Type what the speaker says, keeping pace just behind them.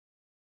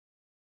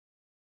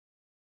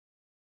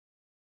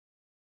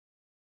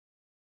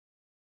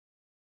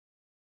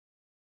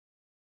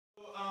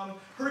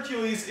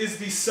Hercules is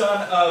the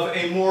son of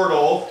a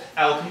mortal,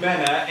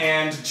 Alcmena,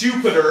 and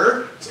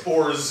Jupiter,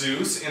 or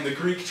Zeus in the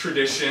Greek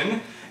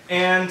tradition.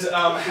 And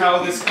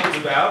how this comes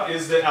about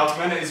is that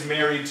Alcmena is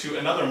married to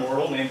another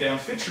mortal named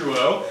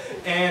Amphitruo,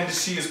 and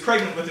she is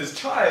pregnant with his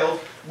child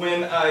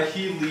when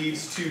he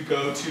leaves to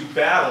go to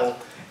battle.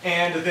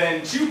 And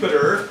then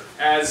Jupiter,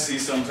 as he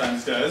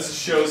sometimes does,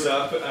 shows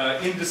up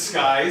in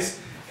disguise,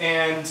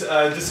 and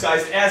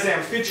disguised as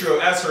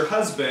Amphitruo, as her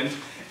husband.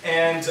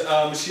 And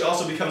she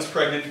also becomes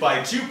pregnant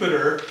by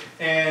Jupiter,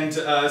 and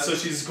so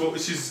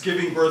she's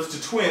giving birth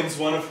to twins,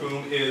 one of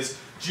whom is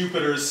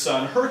Jupiter's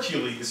son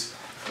Hercules.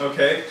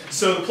 Okay,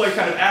 so the play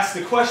kind of asks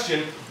the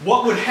question,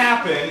 what would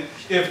happen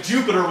if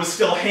Jupiter was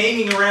still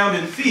hanging around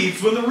in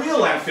Thebes when the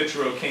real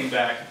Amphitruo came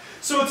back?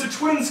 So it's a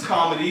twins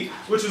comedy,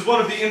 which is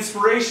one of the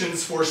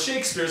inspirations for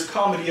Shakespeare's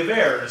Comedy of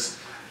Errors.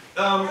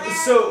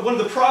 So one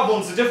of the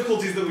problems, the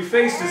difficulties that we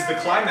faced is the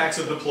climax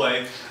of the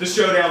play, the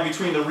showdown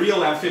between the real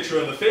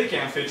Amphitruo and the fake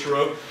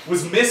Amphitruo,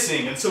 was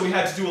missing, and so we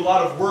had to do a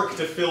lot of work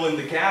to fill in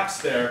the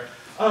gaps there.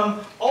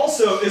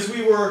 Also,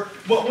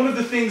 one of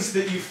the things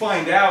that you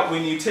find out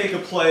when you take a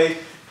play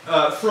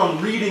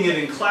from reading it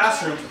in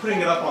classroom to putting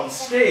it up on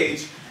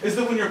stage is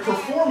that when you're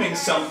performing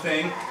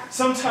something,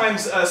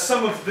 sometimes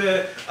some of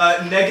the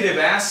negative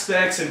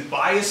aspects and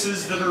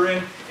biases that are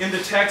in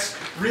the text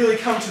really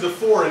come to the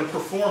fore in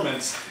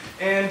performance.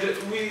 And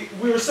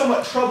we were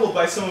somewhat troubled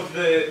by some of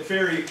the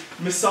very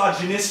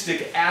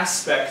misogynistic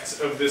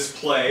aspects of this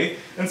play.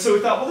 And so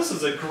we thought, well, this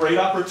is a great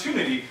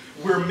opportunity.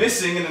 We're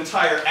missing an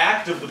entire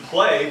act of the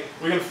play.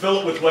 We're going to fill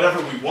it with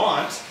whatever we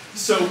want.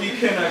 So we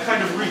can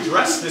kind of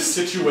redress this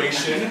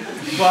situation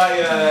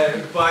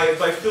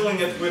by filling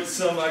it with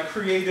some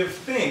creative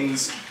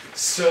things.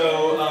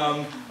 So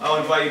I'll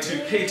invite you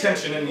to pay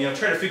attention and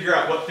try to figure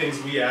out what things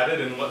we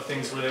added and what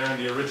things were there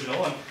in the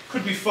original, and it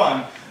could be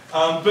fun.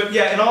 But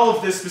yeah, in all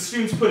of this, the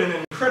students put in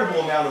an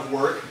incredible amount of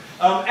work.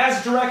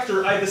 As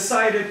director, I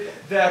decided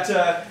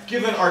that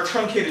given our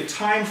truncated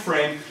time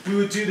frame, we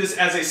would do this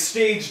as a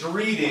staged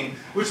reading,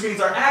 which means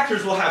our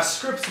actors will have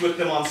scripts with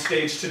them on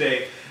stage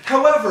today.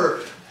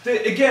 However,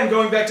 again,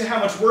 going back to how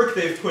much work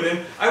they've put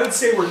in, I would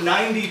say we're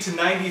 90 to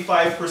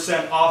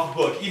 95% off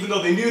book. Even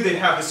though they knew they'd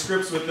have the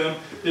scripts with them,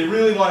 they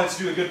really wanted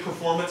to do a good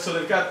performance, so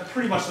they've got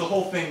pretty much the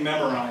whole thing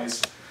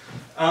memorized.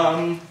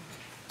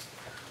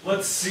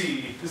 Let's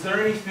see, is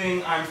there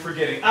anything I'm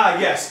forgetting? Ah,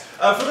 yes.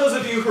 For those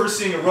of you who are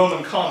seeing a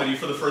Roman comedy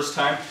for the first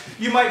time,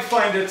 you might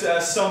find it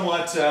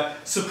somewhat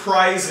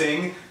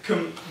surprising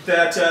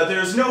that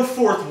there's no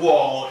fourth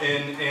wall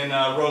in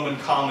Roman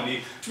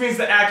comedy, which means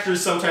the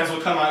actors sometimes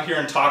will come out here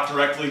and talk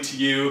directly to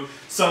you.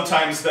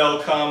 Sometimes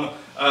they'll come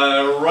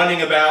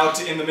running about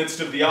in the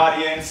midst of the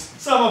audience.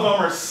 Some of them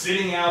are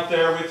sitting out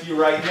there with you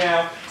right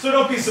now. So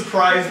don't be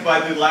surprised by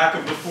the lack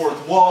of the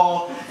fourth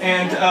wall,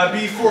 and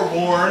be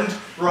forewarned,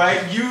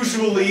 right?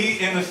 Usually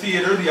in the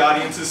theater the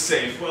audience is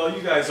safe. Well,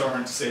 you guys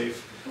aren't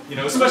safe.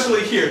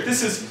 Especially here.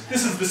 This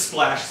is the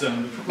splash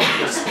zone, the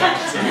proverbial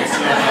splash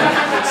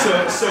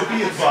zone. So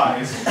be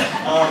advised.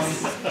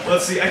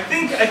 Let's see. I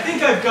think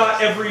I've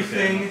got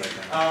everything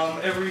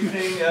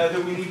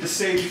that we need to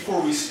say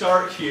before we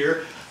start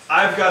here.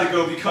 I've got to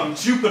go become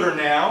Jupiter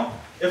now.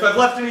 If I've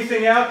left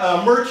anything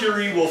out,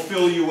 Mercury will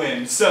fill you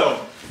in.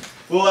 So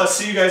we'll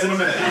see you guys in a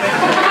minute.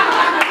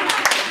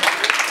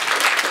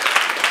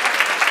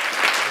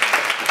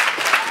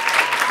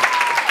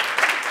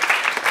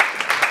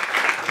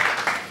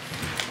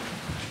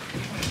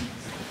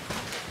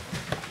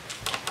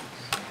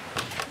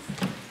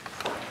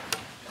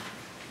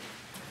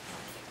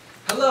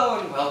 Hello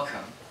and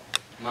welcome,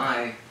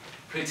 my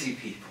pretty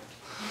people.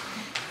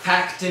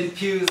 Packed in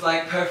pews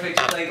like perfect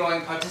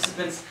play-going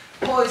participants,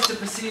 poised to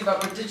perceive our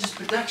prodigious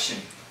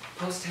production,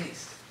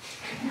 post-haste.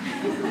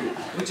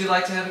 Would you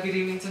like to have a good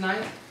evening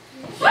tonight?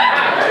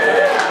 I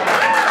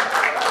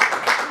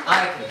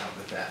can help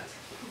with that.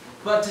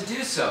 But to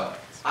do so,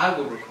 I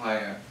will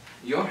require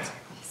your help.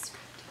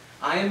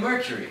 I am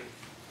Mercury,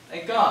 a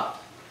god,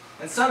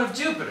 and son of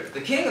Jupiter, the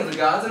king of the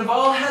gods and of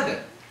all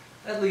heaven,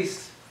 at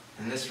least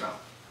in this realm.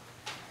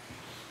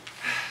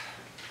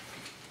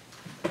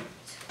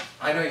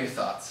 I know your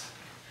thoughts.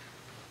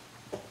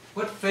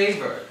 What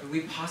favor could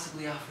we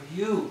possibly offer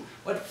you?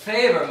 What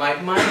favor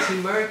might mighty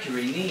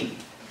Mercury need?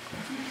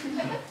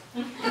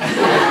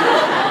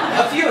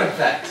 A few, in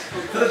fact,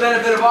 for the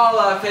benefit of all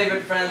our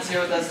favorite friends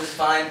here with us this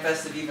fine,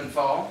 festive eve and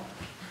fall.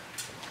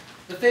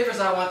 The favors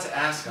I want to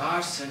ask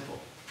are simple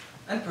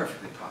and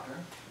perfectly proper.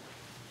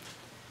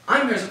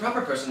 I'm here as a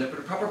proper person to put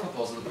a proper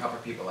proposal to proper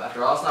people.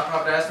 After all, it's not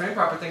proper to ask for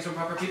improper things from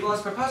proper people.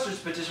 It's preposterous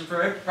to petition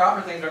for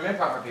improper things from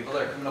improper people.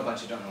 They're a criminal bunch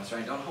who don't know what's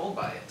right. Don't hold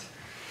by it.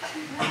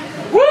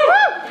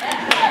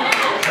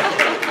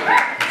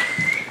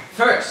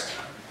 First,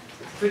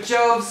 for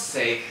Jove's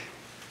sake,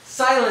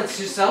 silence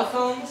your cell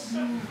phones.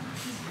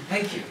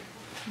 Thank you.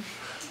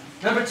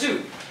 Number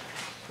 2,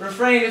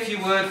 refrain, if you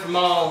would, from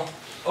all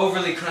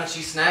overly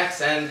crunchy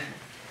snacks and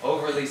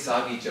overly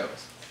soggy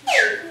jokes.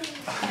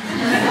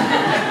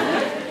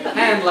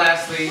 And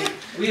lastly,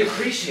 we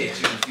appreciate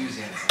your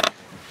enthusiasm.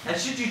 And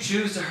should you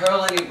choose to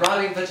hurl any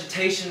rotting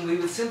vegetation, we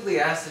would simply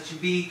ask that you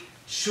be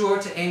sure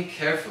to aim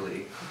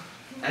carefully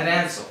at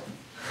Ansel.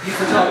 He's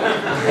the target.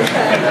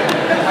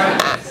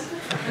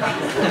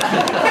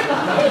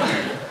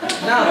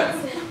 Now then,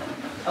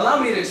 allow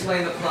me to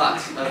explain the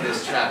plot of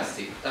this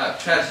tragedy.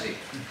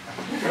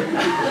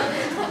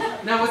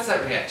 Now what's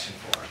that reaction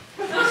for?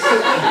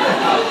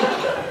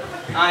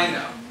 I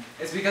know.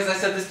 It's because I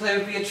said this play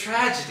would be a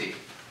tragedy.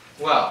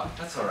 Well,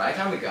 that's alright,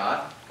 I'm a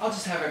god. I'll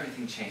just have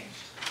everything changed.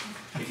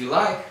 If you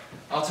like,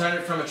 I'll turn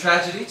it from a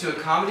tragedy to a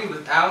comedy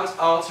without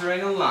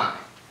altering a line.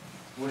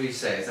 What do you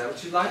say? Is that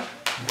what you'd like?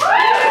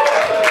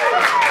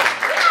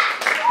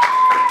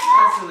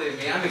 Don't believe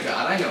me, I'm a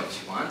god. I know what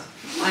you want.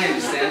 I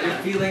understand your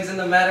feelings in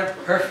the matter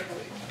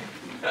perfectly.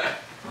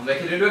 I'll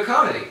make it into a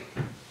comedy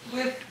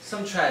with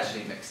some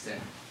tragedy mixed in.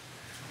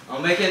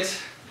 I'll make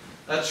it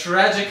a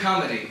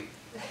tragicomedy.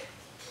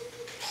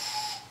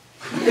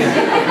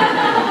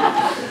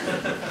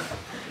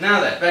 Now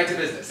then, back to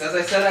business. As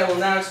I said, I will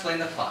now explain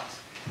the plot.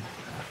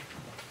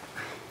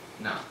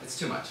 No, it's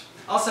too much.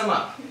 I'll sum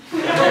up.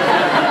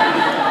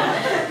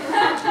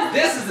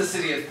 This is the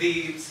city of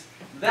Thebes.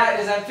 That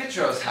is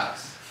Amphitruo's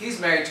house. He's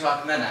married to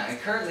Alcmena and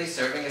currently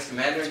serving as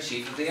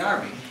commander-in-chief of the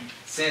army,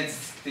 since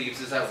Thebes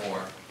is at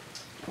war.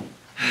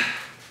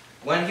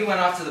 When he went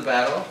off to the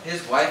battle,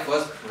 his wife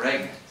was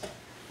pregnant.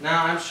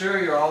 Now, I'm sure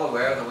you're all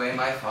aware of the way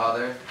my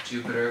father,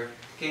 Jupiter,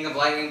 king of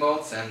lightning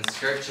bolts and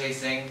skirt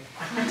chasing,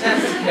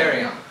 tends to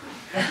carry on.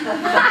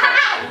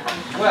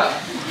 Well,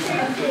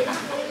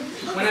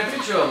 when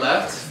Amphitruo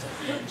left,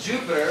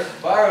 Jupiter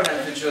borrowed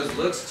Amphitruo's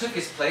looks, took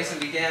his place, and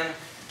began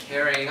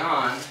carrying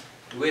on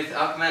with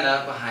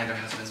Alcmena behind her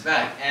husband's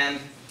back, and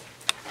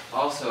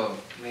also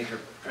made her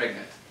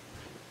pregnant.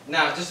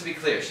 Now, just to be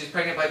clear, she's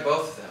pregnant by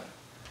both of them,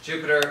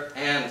 Jupiter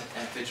and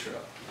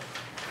Amphitruo.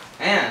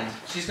 And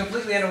she's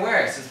completely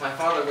unaware, since my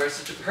father wears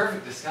such a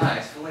perfect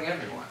disguise, fooling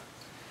everyone.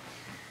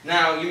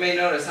 Now, you may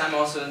notice I'm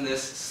also in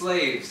this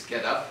slave's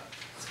get-up.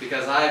 It's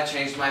because I've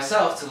changed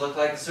myself to look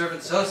like the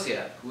servant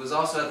Sosia, who was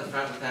also at the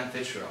front with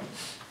Amphitruo.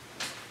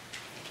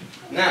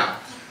 Now,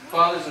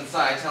 Father's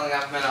inside telling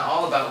Alcmena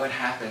all about what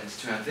happened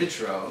to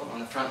Amphitruo on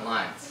the front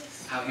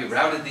lines, how he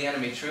routed the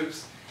enemy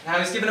troops, and how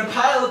he's given a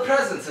pile of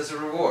presents as a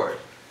reward.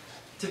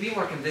 To be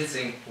more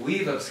convincing,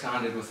 we've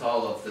absconded with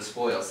all of the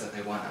spoils that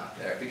they won out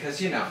there, because,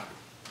 you know,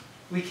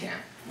 we can.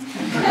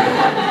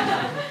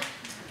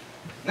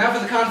 Now for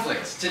the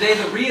conflict. Today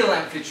the real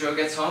Amphitruo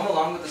gets home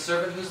along with the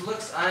servant whose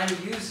looks I'm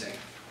using.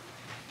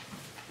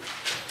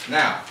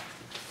 Now,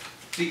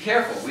 be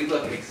careful, we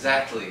look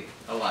exactly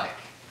alike.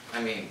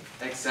 I mean,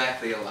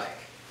 exactly alike.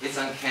 It's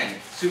uncanny,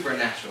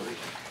 supernatural even.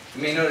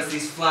 You may notice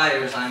these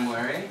flyers I'm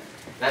wearing.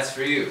 That's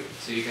for you,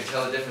 so you can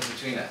tell the difference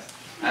between us.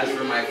 As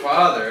for my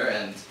father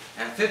and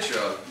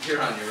Amphitruo,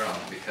 you're on your own,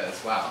 because,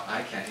 wow,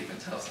 I can't even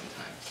tell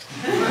sometimes.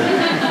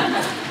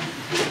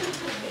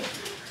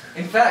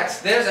 In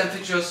fact, there's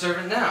Amphitruo's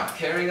servant now,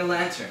 carrying a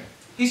lantern.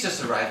 He's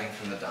just arriving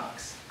from the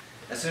docks.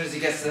 As soon as he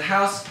gets to the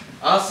house,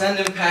 I'll send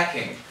him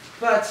packing,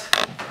 but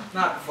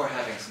not before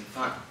having some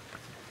fun.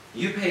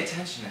 You pay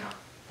attention now.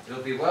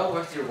 It'll be well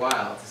worth your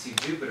while to see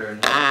Jupiter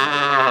and...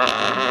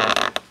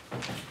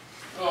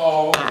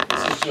 Oh,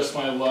 this is just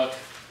my luck.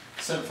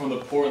 Sent from the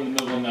port in the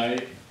middle of the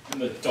night, in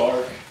the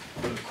dark,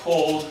 in the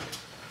cold.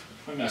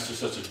 My master's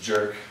such a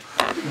jerk.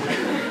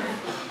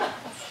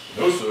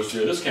 No,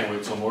 Sosia, this can't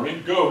wait till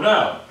morning. Go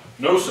now.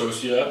 No,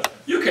 Sosia,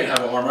 you can't have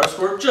an arm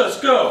escort.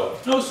 Just go.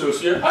 No,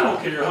 Sosia, I don't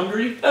care you're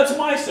hungry. That's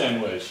my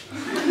sandwich.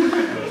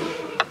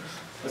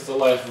 That's the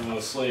life of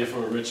a slave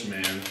for a rich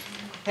man.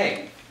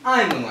 Hey,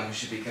 I'm the one who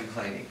should be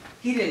complaining.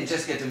 He didn't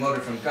just get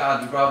demoted from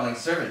god to groveling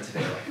servant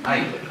today like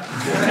I did.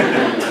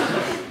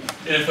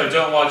 And if I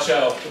don't watch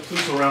out, the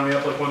police will round me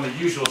up like one of the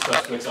usual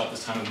suspects out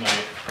this time of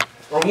night.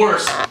 Or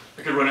worse, I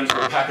could run into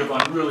a pack of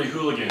unruly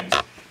hooligans.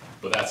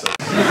 But that's okay.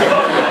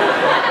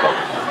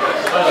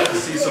 I'd like to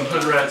see some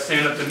hood rat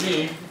stand up to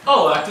me.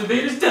 I'll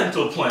activate his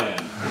dental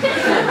plan.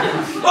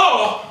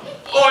 Oh,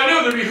 I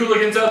knew there'd be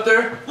hooligans out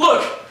there.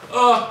 Look,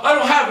 I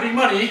don't have any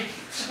money.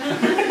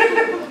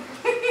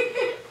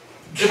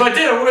 If I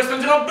did, I would have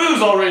spent it on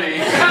booze already.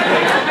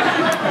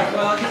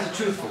 Well, he's a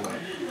truthful one.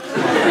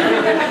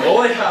 All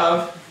I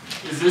have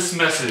is this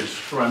message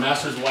for my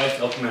master's wife,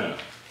 Alcmena.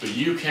 But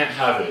you can't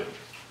have it.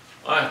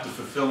 I have to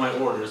fulfill my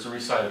orders and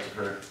recite it to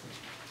her.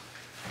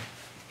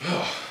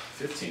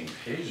 15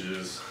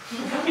 pages.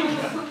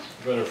 I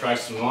better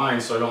practice some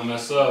lines so I don't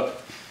mess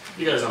up.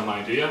 You guys don't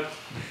mind, do you?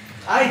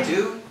 I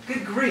do.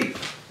 Good grief.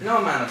 No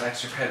amount of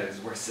extra credit is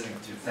worth sitting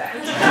through that.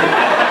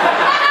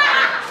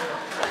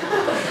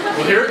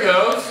 Well, here it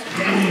goes.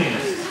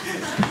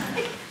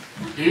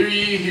 Hear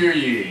ye, hear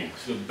ye.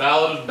 It's the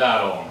Ballad of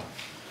Battle.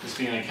 This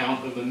being an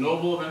account of the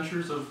noble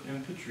adventures of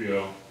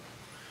Amphitruo.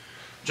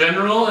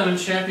 General and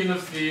champion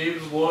of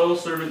Thebes, loyal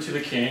servant to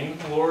the king,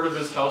 lord of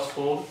his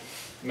household,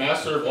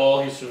 master of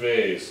all he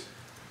surveys.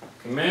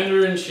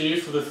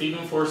 Commander-in-chief of the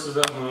Theban forces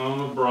at home,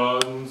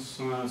 abroad, and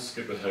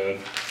skip ahead.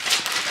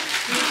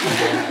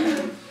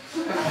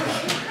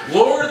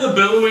 Lord of the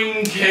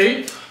billowing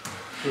cape,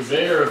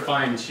 purveyor of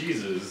fine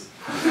cheeses,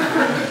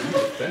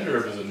 Defender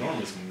of his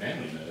enormous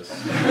manliness.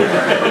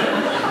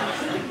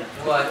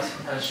 What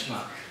a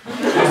schmuck.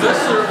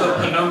 Possessor of a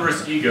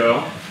penumbrous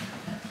ego,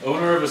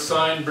 owner of a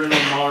signed Bruno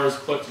Mars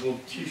collectible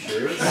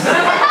t-shirts,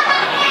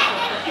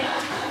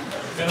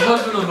 and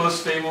husband of the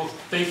most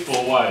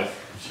faithful wife.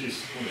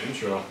 Jeez, what an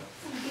intro.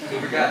 You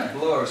forgot to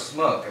blow or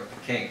smoke of the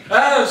king.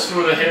 As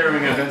for the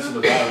harrowing events of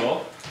the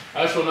battle,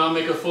 I shall now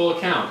make a full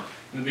account.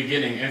 In the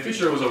beginning,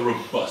 Amphitruo was a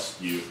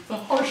robust youth, with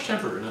a harsh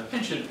temper and a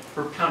penchant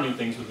for pounding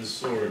things with his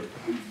sword.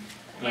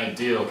 An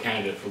ideal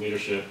candidate for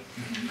leadership.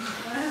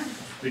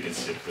 We can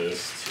skip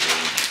this, too.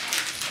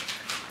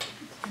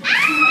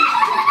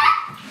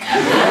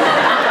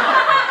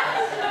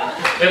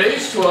 At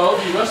age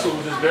 12, he wrestled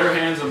with his bare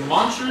hands a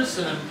monstrous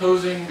and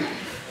imposing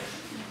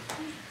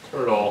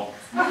turtle.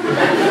 Sounds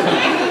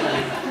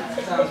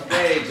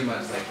way too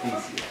much like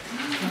Theseus.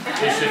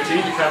 Age 15,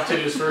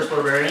 decapitated his first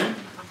barbarian.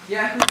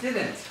 Yeah, who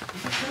didn't?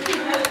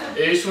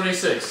 Age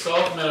 26,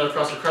 saw Meta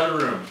across a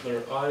crowded room.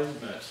 Their eyes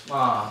met.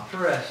 Aw,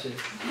 precious.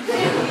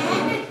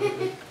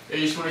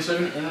 Age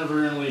 27,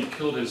 inadvertently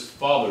killed his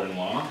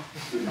father-in-law.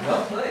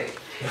 Well played.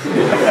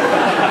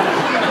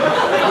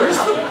 Where's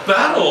the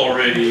battle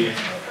already?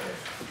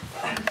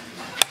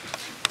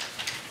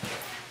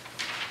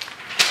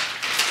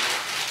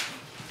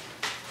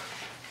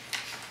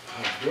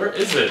 Where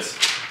is it?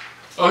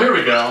 Oh, here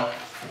we go.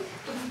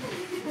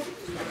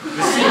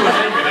 The scene was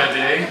angry that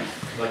day,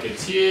 like a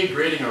TA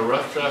grading a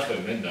rough draft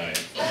at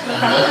midnight.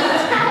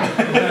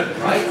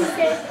 Right?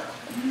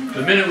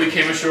 The minute we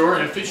came ashore,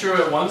 Amphitruo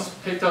at once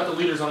picked out the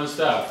leaders on his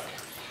staff,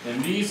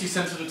 and these he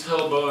sent to the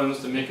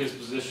Teleboans to make his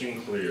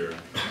position clear.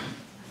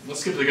 Let's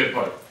skip to the good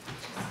part.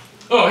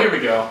 Oh, here we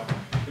go.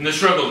 In the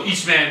struggle,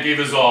 each man gave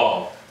his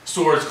all.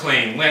 Swords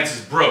clanged,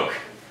 lances broke,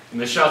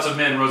 and the shouts of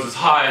men rose as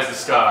high as the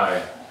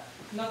sky.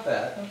 Not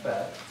bad, not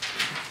bad.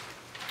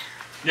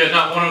 Yet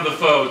not one of the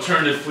foe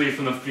turned to flee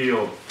from the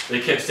field.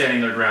 They kept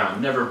standing their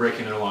ground, never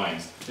breaking their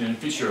lines. And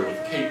Amphitruo,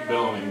 with cape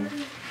bellowing,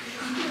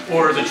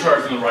 ordered the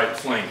charge on the right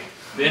flank.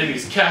 The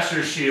enemies cast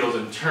their shields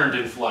and turned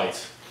in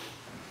flight.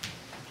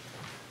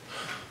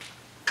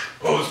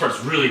 Oh, this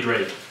part's really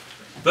great.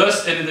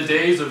 Thus ended the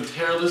days of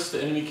Hercules,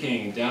 the enemy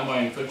king, down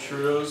by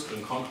Amphitruo's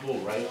unconquerable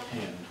right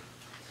hand.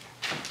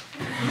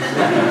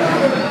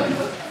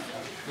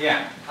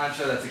 Yeah, I'm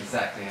sure that's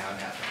exactly how it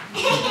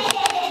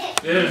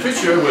happened. And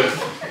Amphitruo, with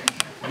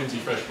minty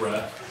fresh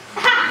breath,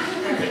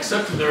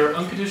 accepted their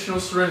unconditional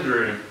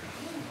surrender,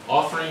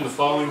 offering the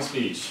following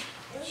speech.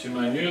 To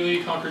my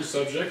newly conquered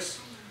subjects,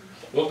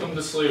 welcome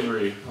to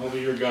slavery. I'll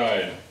be your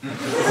guide.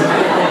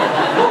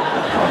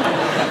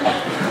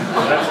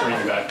 That's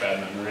bringing back bad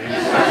memories.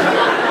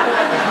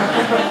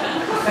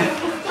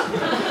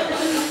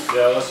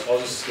 Yeah, I'll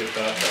just skip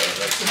that part.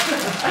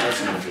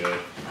 That's no good.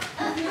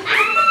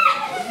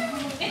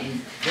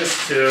 This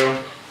too.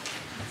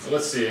 So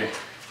let's see.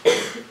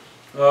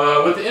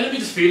 With the enemy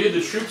defeated,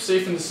 the troops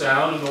safe and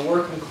sound, and the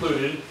war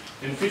concluded,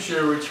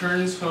 Amphitruo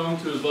returns home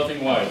to his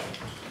loving wife.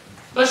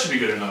 That should be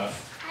good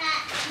enough.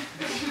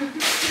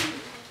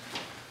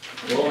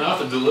 Well, now I have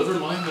to deliver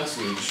my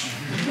message.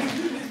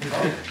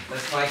 Oh,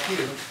 that's my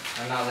cue.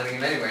 I'm not letting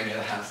him anywhere near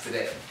the house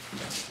today.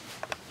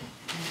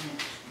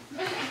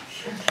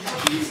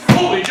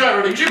 Holy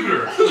gyrating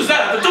Jupiter! Who's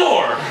that at the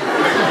door?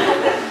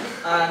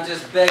 I'm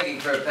just begging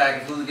for a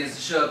pack of hooligans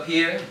to show up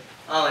here.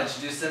 I'll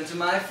introduce them to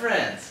my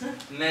friends,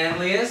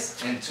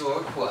 Manlius and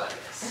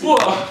Torquatus.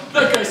 Whoa,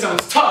 that guy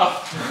sounds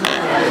tough.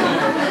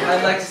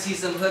 I'd like to see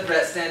some hood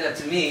rat stand up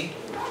to me.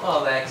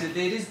 I'll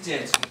activate his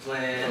dental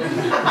plan.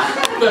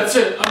 That's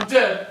it, I'm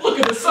dead. Look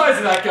at the size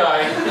of that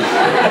guy.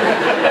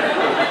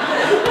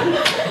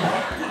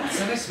 Does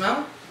somebody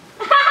smell?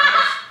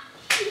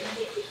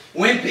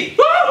 Wimpy.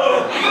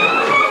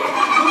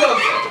 Who goes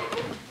there?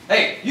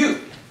 Hey, you!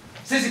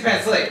 Sissy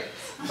Pants Slate.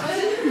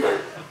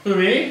 Who,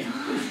 me?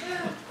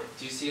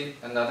 Do you see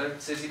another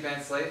Sissy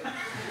Pants Slate?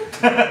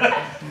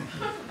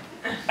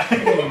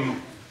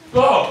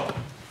 Oh!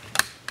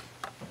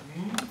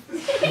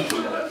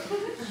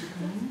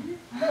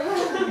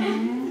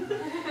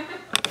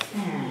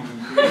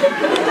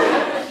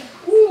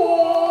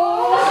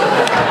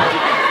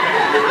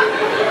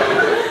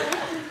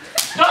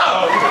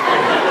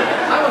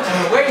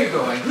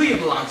 Who you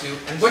belong to,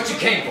 and what you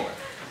came for.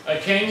 I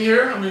came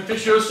here, I'm an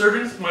Amphitruo's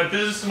servant, my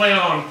business is my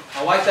own.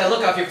 I'll wipe that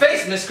look off your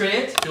face,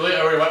 miscreant. Too late,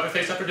 I already wiped my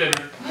face after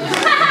dinner.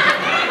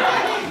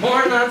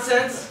 More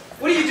nonsense?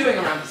 What are you doing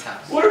around this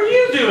house? What are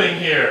you doing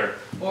here?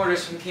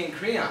 Orders from King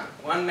Creon.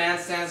 One man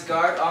stands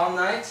guard all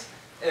night,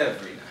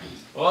 every night.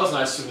 Well, that was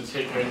nice of him to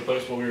take care of the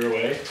place while we were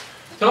away.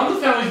 Tell him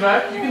the family's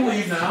back, you can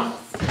leave now.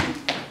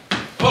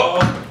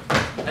 Uh-oh.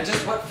 And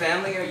just what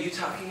family are you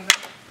talking about?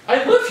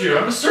 I live here,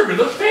 I'm a servant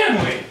of the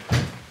family.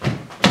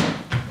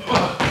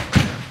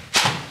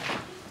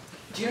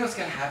 Do you know what's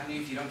going to happen to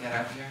you if you don't get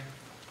out of here?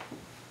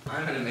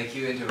 I'm going to make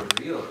you into a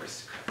real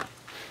aristocrat.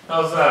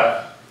 How's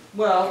that?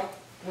 Well,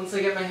 once I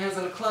get my hands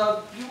on a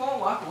club, you won't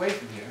walk away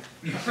from here.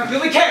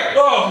 You'll be carried!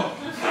 Oh!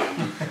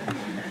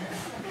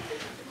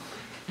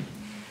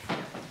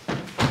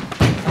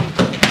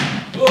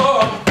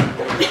 Oh!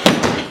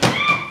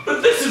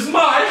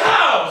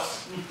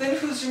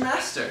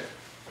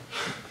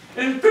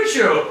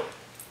 Amphitruo!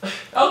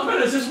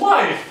 Alcmena is his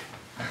wife!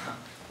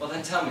 Well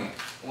then tell me,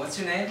 what's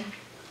your name?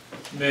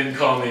 Men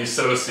call me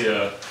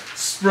Socia.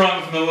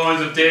 Sprung from the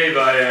loins of Dave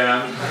I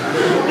am.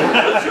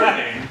 What's your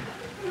name?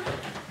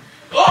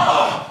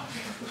 Oh!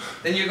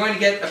 Then you're going to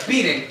get a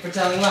beating for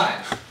telling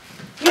lies.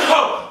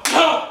 No!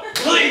 No!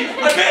 Please!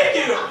 I beg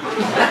you!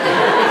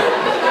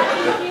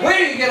 Where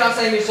do you get off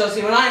saying you're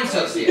Socia when I'm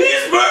Socia?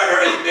 He's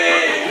murdering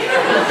me!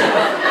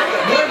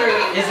 Murder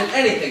isn't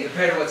anything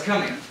compared to what's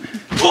coming.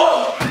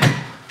 Oh!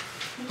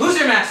 Who's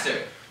your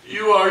master?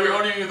 You are. You're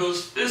owning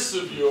those fists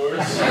of yours.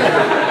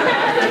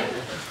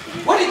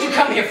 What did you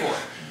come here for?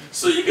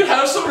 So you could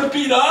have someone to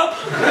beat up?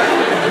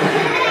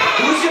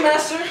 Who's your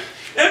master?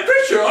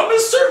 Amphitruo, I'm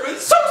his servant,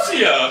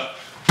 Socia!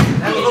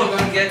 That means you're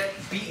going to get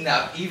beaten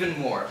up even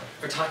more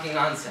for talking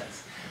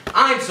nonsense.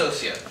 I'm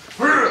Socia.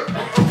 Not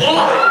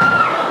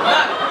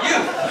you.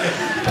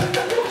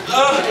 I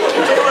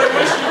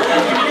wish you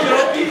would.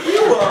 I'll beat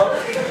you up.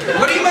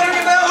 What are you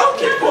muttering about? I'll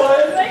keep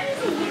quiet.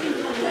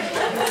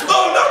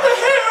 Oh, not the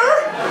hair!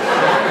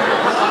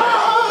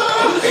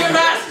 Who's your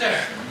master?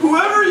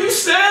 Whoever you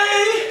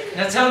say!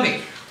 Now tell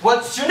me,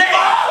 what's your name?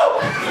 Oh!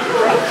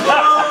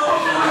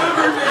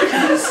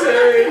 Whoever you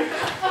say!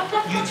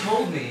 You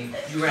told me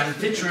you were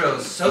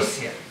Amphitruo's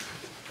Socia.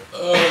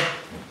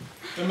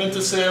 I meant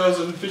to say I was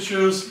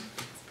Amphitruo's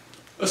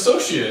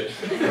associate.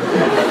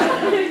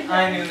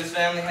 I knew this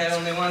family had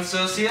only one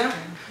Socia.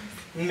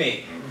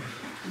 Me.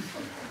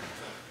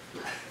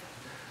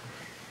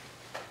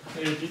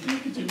 Hey, do you think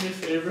you could do me a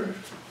favor? Do you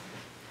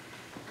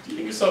think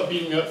you could stop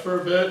beating up for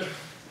a bit?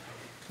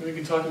 And we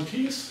can talk in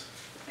peace?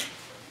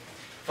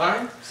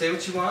 Fine, say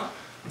what you want.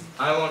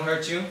 I won't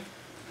hurt you.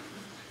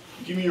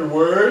 Give me your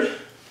word.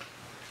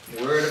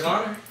 Word of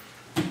honor.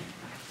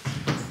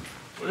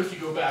 What if you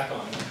go back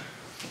on it?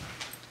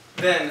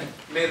 Then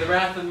may the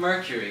wrath of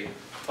Mercury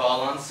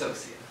fall on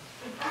Socia.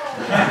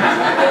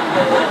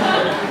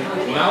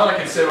 Well, now that I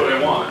can say what I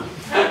want.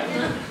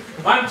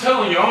 I'm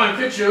telling you, I'm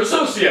Amphitruo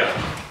Socia.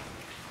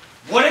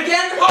 What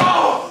again?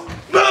 Oh!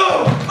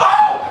 Move!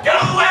 Oh! Get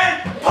out of the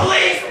way!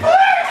 Police!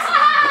 Police!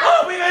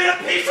 Oh, we made a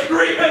peace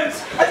agreement!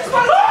 I just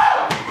want to... Oh!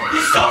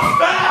 He's so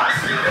fast!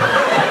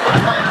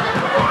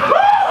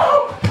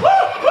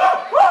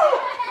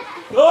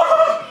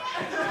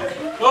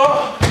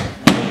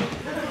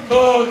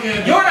 Oh, okay.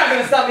 You're not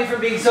going to stop me from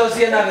being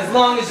Socia not as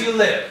long as you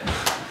live.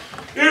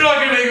 You're not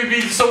going to make me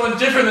be someone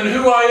different than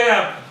who I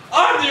am.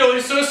 I'm the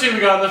only Socia we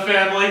got in the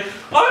family.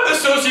 I'm the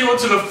Socia who went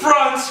to the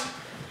front.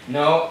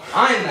 No,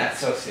 I'm that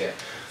Socia.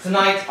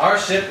 Tonight, our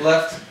ship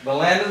left the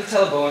land of the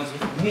Teleboans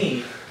with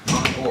me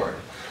on board.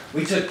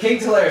 We took King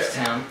Talaris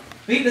town,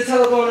 beat the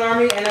Teleboan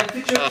army, and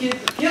Amphitruo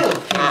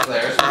killed King Talaris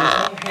with his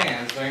own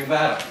hands during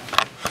battle.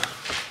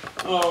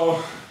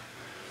 Oh.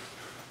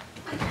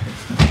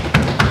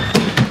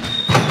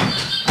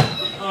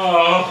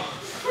 Oh.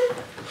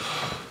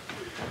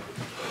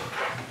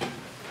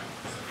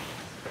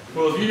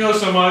 Well, if you know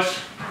so much,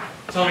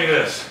 tell me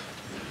this.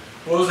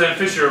 What was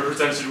Amphitruo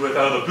presented with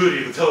out of the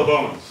booty of the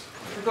Teleboans?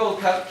 The gold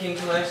cup King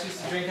Talaris used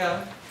to drink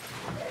out of.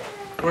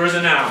 Where is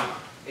it now?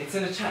 It's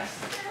in a chest,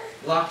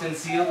 locked and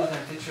sealed with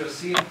Amphitruo's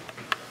seal.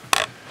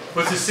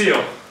 What's his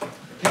seal? A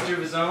picture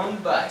of his own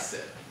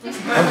bicep.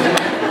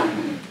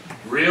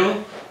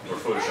 Real or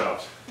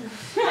photoshopped?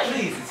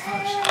 Please, it's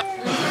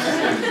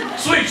photoshopped.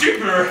 Sweet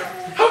Jupiter!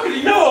 How could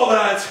he know all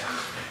that?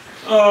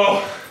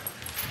 Oh.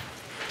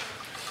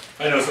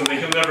 I know something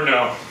he'll never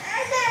know.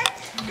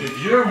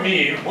 If you're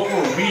me, what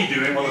were we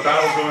doing while the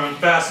battle was going on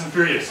fast and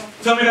furious?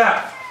 Tell me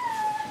that!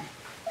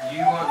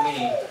 You want me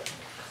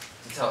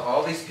to tell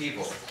all these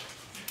people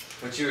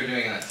what you were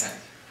doing in that tent?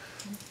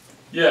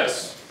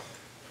 Yes.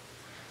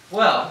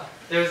 Well,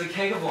 there was a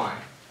keg of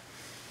wine,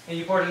 and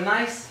you poured a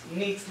nice,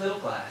 neat little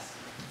glass,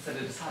 set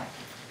it aside.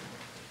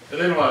 And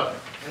then what?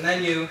 And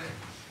then you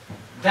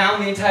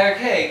downed the entire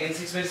keg in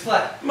 6 minutes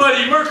flat.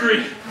 Mighty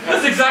Mercury!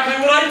 That's exactly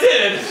what I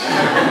did!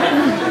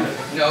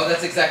 No,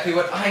 that's exactly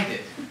what I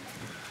did.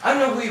 I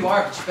don't know who you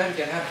are, but you better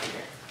get out of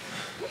here.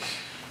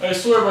 I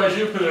swear by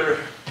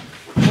Jupiter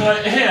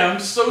that I am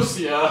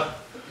Socia.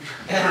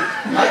 And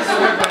I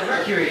swear by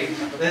Mercury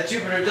that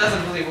Jupiter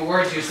doesn't believe a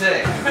word you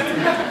say.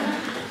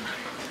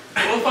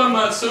 Well, if I'm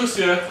not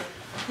Socia,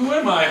 who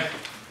am I?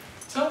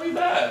 Tell me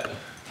that.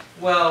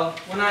 Well,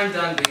 when I'm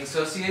done being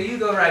Socia, you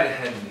go right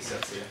ahead and be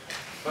Socia.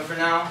 But for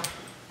now,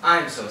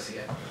 I'm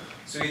Socia.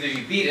 So either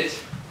you beat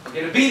it, or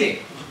get a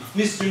beating,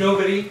 Mr.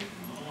 Nobody.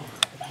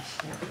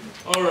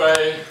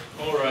 Alright,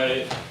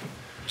 alright.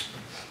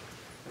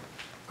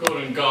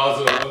 Golden gods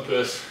of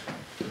Olympus.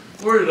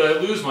 Where did I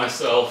lose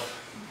myself?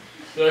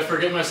 Did I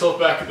forget myself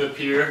back at the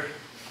pier?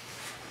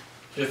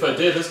 If I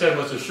did, this guy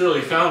must have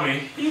surely found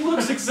me. He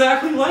looks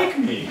exactly like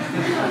me.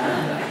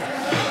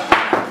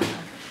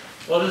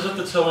 I'll just have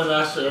to tell my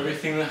master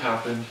everything that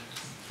happened.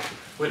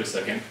 Wait a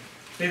second.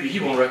 Maybe he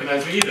won't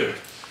recognize me either.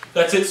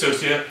 That's it,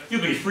 Socia.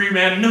 You'll be a free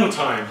man in no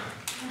time.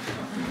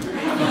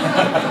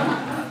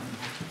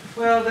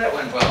 Well, that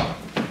went well.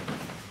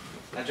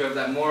 I drove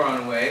that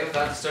moron away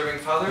without disturbing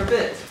Father a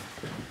bit.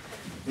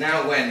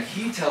 Now when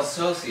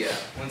Socia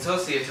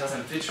tells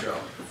Amphitruo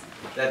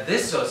that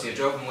this Socia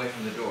drove him away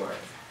from the door,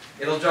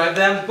 it'll drive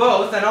them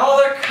both and all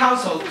their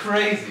household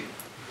crazy.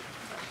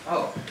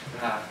 Oh,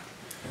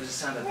 there's a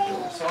sound at the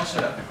door, so I'll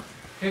shut up now.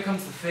 Here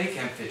comes the fake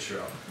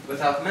Amphitruo with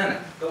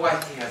Alcmena, the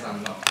wife he has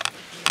on loan.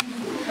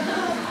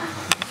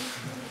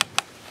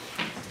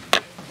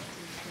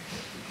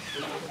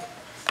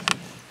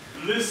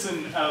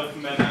 Listen,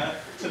 Alcmena,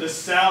 to the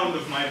sound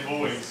of my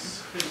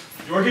voice.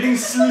 You're getting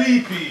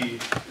sleepy.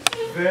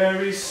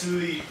 Very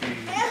sleepy.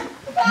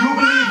 You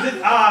believe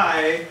that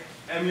I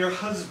am your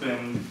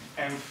husband,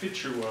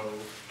 Amphitruo.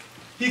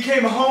 He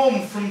came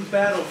home from the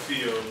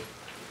battlefield.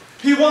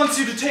 He wants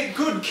you to take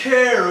good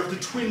care of the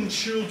twin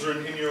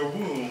children in your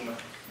womb,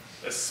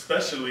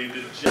 especially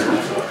the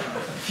Juno.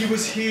 He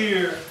was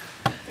here,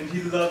 and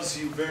he loves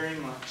you very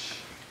much,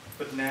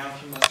 but now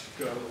he must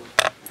go.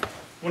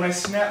 When I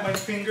snap my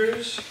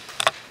fingers,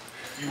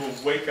 you will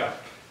wake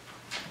up.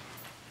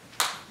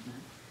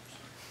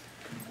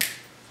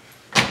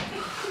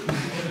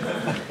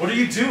 What are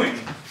you doing?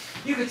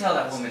 You could tell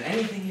that woman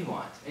anything you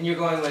want, and you're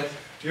going with,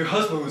 Your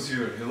husband was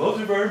here. He loves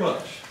you very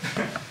much.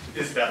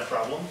 Is that a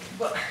problem?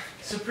 well,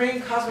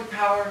 supreme cosmic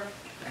power,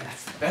 and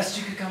that's the best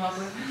you could come up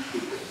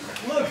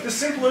with? Look, the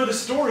simpler the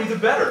story, the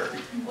better.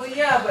 Well,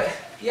 yeah, but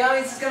the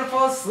audience is gonna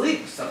fall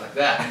asleep, stuff like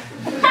that.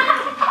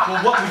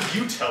 Well, what would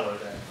you tell her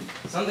then?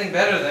 Something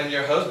better than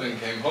your husband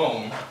came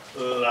home.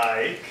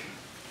 Like?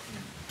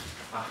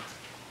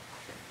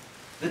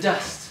 The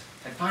dust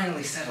had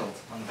finally settled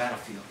on the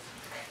battlefield.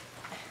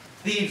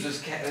 Thebes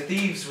was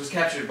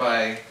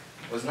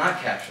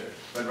not captured,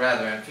 but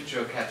rather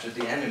Amphitruo captured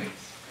the enemies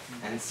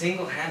and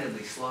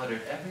single-handedly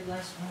slaughtered every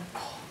last one.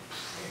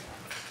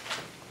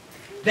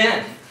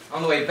 Then,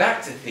 on the way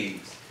back to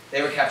Thebes,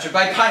 they were captured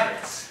by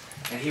pirates,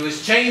 and he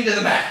was chained to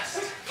the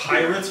mast.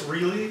 Pirates,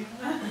 really?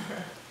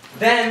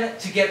 Then,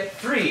 to get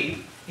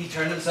free, he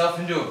turned himself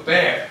into a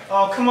bear.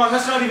 Oh, come on,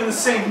 that's not even the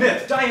same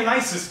myth.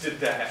 Dionysus did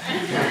that.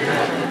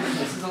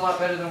 This is a lot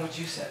better than what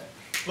you said.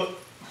 Look.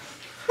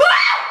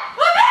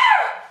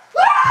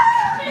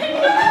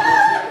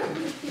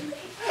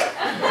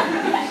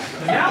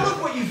 Now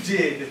look what you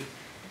did.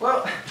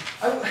 Well,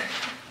 I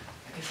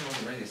guess I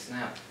wasn't ready to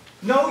snap.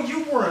 No,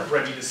 you weren't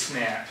ready to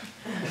snap.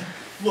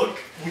 Look,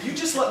 will you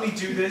just let me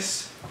do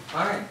this?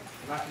 Fine,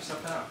 knock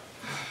yourself out.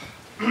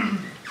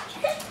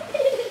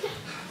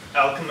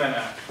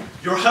 Alcmena,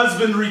 your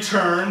husband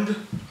returned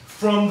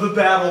from the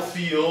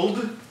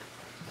battlefield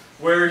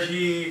where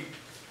he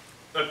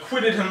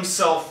acquitted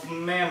himself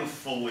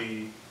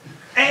manfully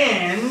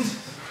and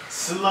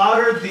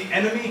slaughtered the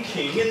enemy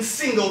king in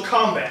single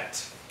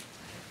combat.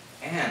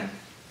 And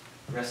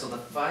wrestled a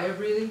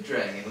fire-breathing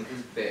dragon with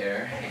his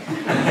bare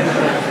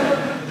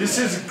hands. This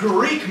is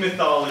Greek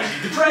mythology.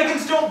 The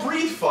dragons don't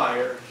breathe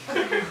fire.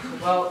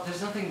 Well,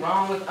 there's nothing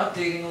wrong with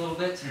updating a little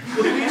bit,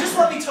 Will you just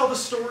let me tell the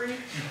story?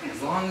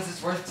 as long as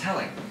it's worth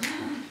telling.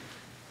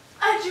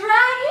 A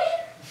dragon?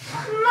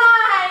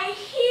 My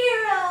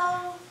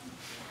hero!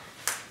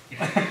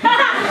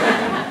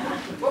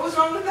 What was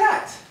wrong with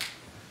that?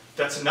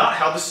 That's not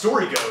how the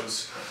story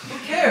goes. Who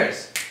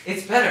cares?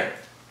 It's better.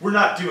 We're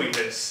not doing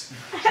this.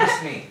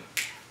 Trust me.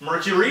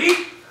 Mercury?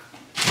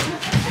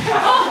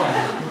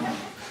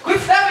 Quit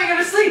snapping her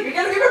to sleep! You're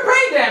gonna give her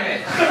brain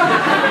damage!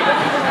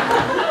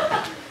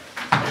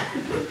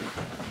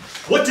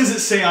 What does it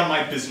say on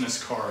my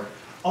business card?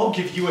 I'll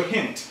give you a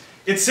hint.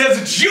 It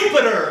says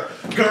Jupiter,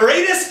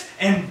 greatest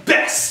and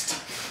best.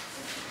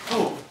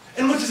 Oh,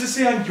 and what does it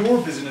say on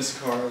your business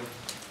card?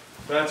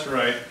 That's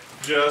right,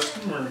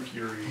 just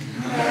Mercury.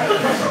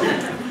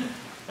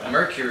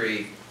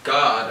 Mercury,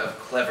 god of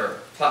clever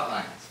plot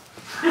lines.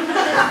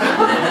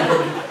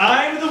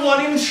 I'm the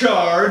one in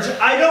charge.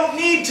 I don't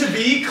need to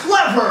be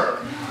clever.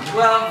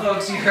 Well,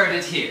 folks, you heard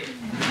it here.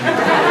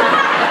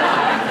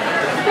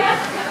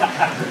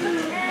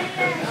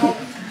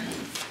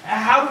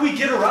 How do we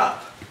get her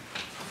up?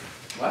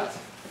 What?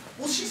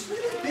 Well, she's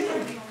really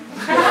big.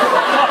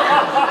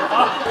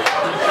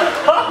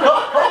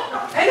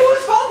 And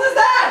whose fault is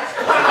that?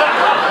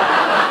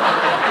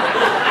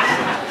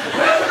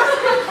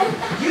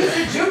 Use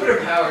your Jupiter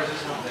powers or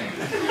something.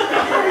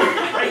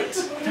 Right.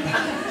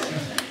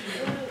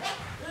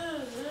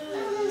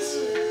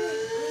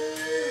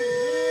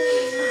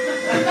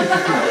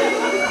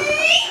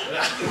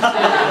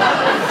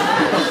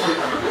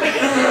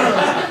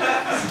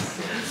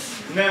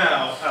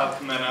 Now,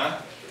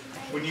 Alcmena,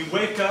 when you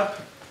wake up,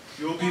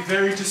 you will be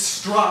very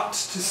distraught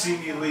to see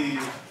me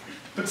leave.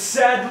 But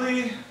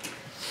sadly,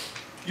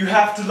 you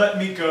have to let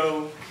me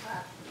go.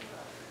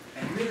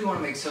 I really want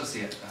to make this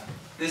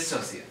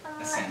Socia,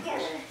 a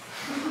sandwich.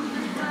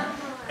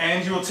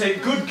 And you will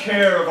take good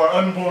care of our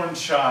unborn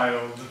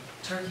child.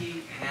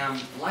 Turkey, ham,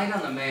 light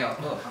on the mayo,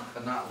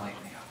 but not light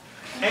mayo.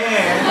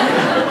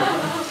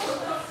 And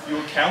you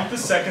will count the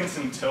seconds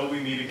until we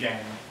meet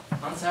again.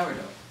 On sourdough.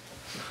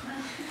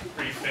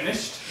 Are you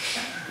finished?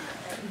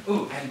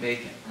 Ooh, and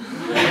bacon.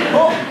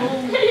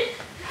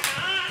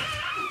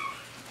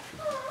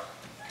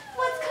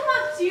 What's come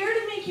up, dear,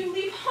 to make you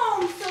leave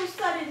home so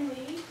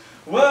suddenly?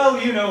 Well,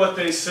 Well, you know what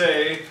they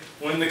say.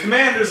 When the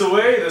commander's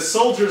away, the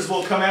soldiers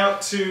will come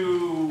out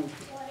to...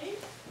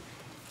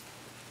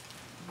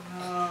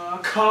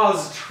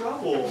 cause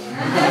trouble.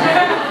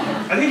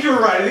 I think you were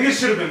right. I think it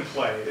should have been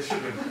play. It should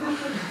have been play.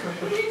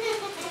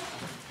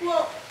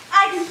 Well,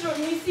 I can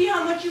certainly see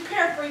how much you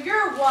care for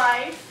your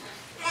wife.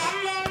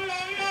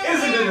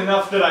 Isn't it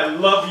enough that I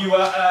love you,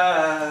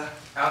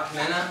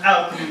 Alcmena?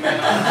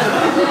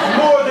 Alcmena,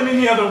 more than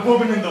any other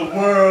woman in the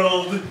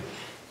world?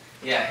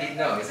 Yeah, he'd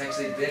know. He's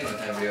actually been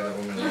with every other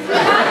woman in the world.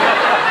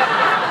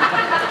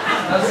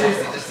 No,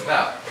 seriously, just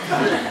about.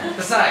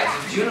 Besides,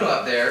 if Juno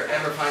up there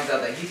ever finds out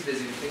that he's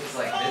busy with things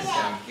like this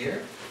down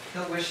here,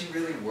 he'll wish he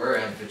really were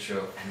Amphitruo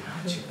and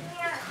not Juno.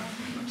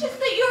 Just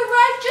that you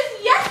arrived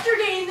just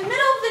yesterday in the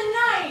middle of the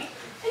night,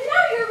 and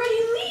now you're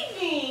already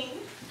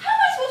leaving. How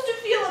am I supposed to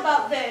feel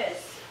about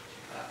this?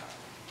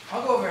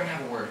 I'll go over and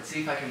have a word,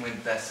 see if I can win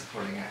Best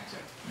Supporting Actor.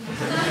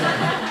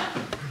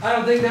 I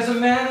don't think there's a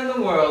man in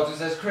the world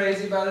who's as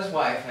crazy about his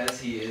wife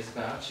as he is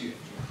about you.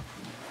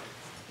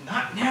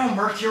 Not now,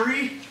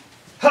 Mercury.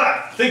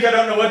 Ha! Think I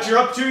don't know what you're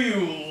up to,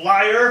 you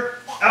liar?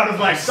 Out of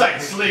my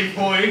sight, slave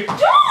boy.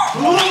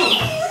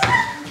 Don't!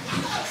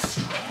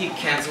 He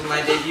canceled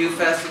my debut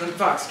faster than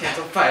Fox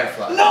canceled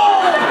Firefly.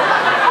 No!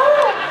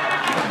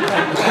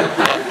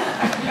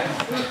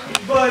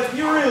 But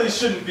you really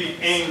shouldn't be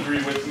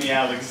angry with me,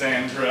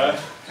 Alexandra.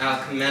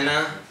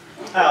 Alcmena?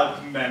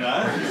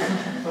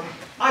 Alcmena.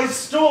 I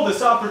stole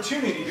this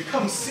opportunity to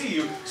come see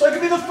you so I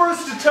could be the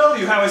first to tell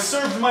you how I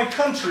served my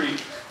country.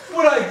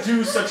 Would I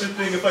do such a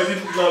thing if I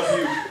didn't love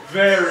you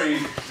very,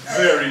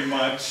 very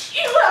much?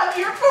 You have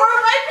your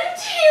poor wife and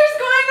tears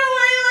going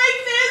away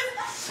like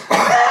this.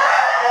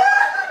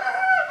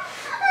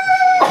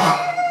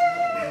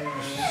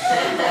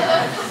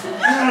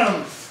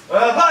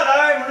 But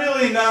I'm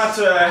really not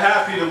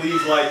happy to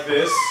leave like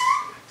this.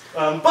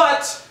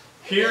 But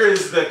here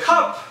is the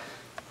cup.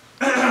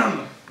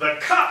 The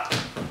cup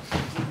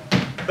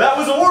that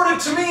was awarded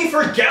to me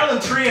for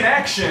gallantry in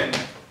action.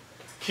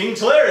 King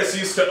Talaris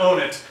used to own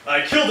it.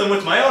 I killed him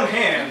with my own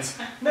hands.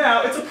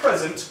 Now it's a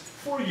present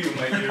for you,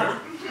 my dear.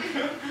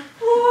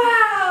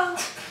 Wow!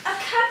 A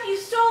cup you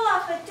stole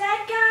off a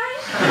dead guy?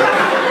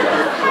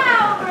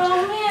 How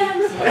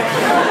romantic!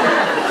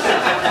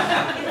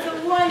 It's a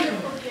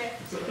wonderful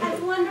gift. As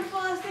wonderful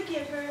as the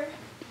giver.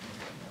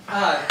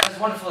 As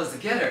wonderful as the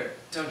getter,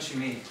 don't you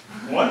mean?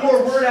 One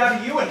more word out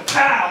of you and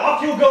pow!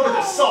 Off you'll go to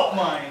the salt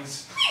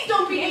mines. Please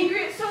don't be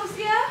angry at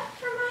Sosia,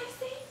 for my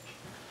sake.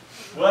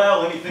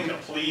 Well, anything to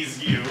please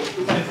you.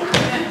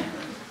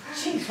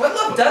 Jeez, what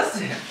love does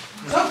to him.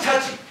 So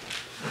touchy.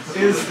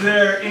 Is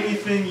there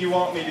anything you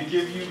want me to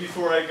give you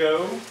before I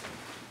go?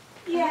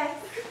 Yes.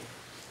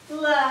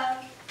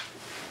 Love.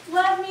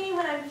 Love me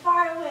when I'm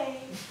far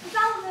away. Because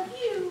I'll love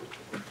you.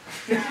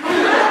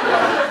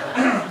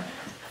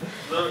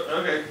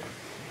 Okay.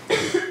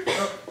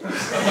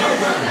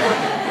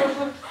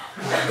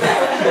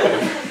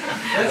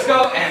 Let's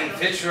go,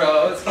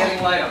 Amphitruo. It's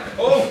getting light on.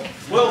 Oh,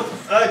 well,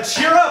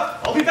 cheer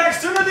up. I'll be back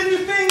sooner than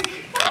you think.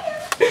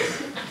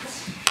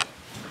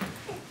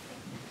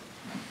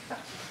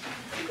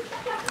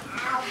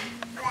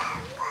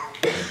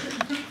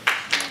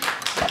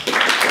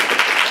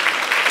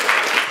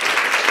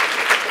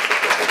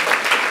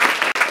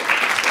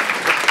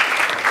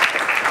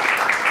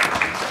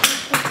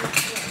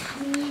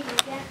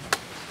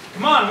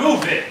 Come on,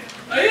 move it!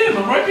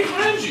 I'm right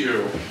behind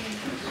you.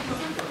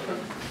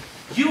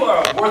 You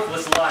are a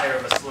worthless liar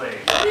of a slave.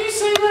 Why do you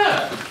say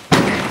that?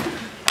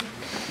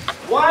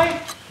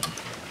 Why?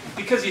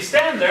 Because you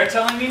stand there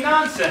telling me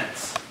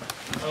nonsense.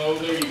 Oh,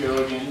 there you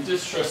go again,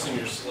 distrusting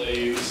your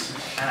slaves.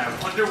 And I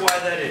wonder why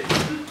that is.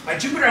 By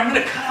Jupiter, I'm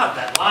going to cut out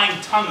that lying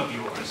tongue of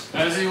yours.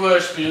 As you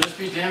wish, but you'll just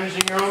be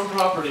damaging your own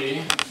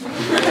property.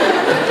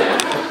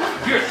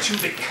 You're a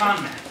too-big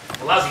con man,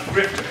 a lousy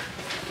grifter.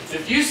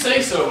 If you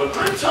say so, but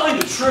I'm telling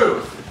the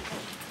truth.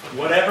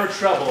 Whatever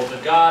trouble the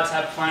gods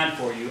have planned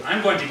for you,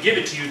 I'm going to give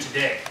it to you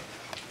today.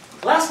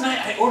 Last night,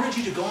 I ordered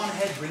you to go on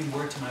ahead and bring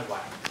word to my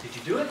wife. Did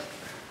you do it?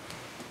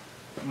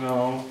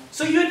 No.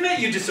 So you admit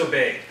you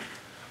disobeyed.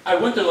 I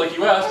went there like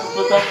you asked,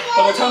 but by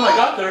the time I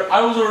got there,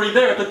 I was already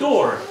there at the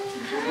door.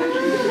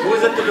 Who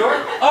was at the door?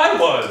 I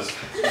was.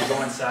 Did you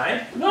go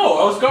inside? No,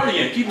 I was guarding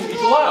it, keeping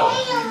people out.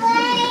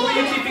 Who are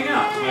you keeping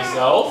out?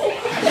 Myself?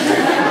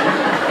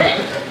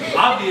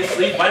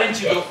 Obviously, why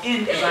didn't you go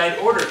in as I had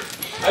ordered?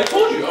 I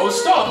told you, I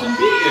was stopped and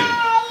beaten.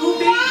 Who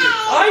beat you?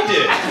 I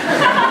did.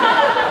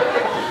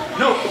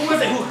 No, who was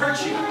it who hurt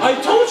you? I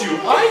told you,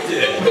 I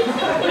did.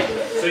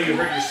 So you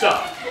hurt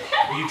yourself.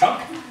 Were you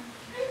drunk?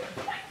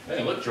 Hey,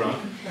 I look drunk.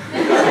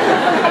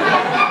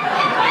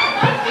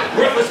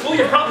 Worthless fool,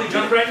 you're probably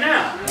drunk right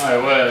now. I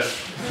wish.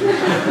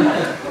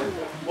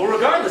 Well,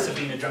 regardless of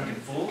being a drunken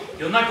fool,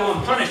 you'll not go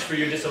unpunished for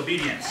your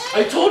disobedience.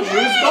 I told you,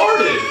 it was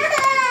guarded.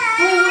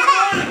 Who was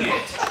guarding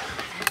it?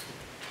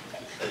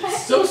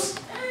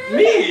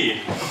 Me!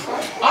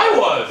 I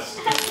was!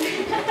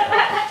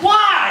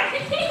 Why?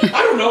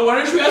 I don't know, why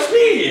didn't you ask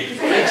me?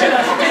 I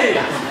just did.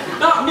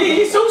 Not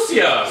me,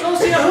 Sosia!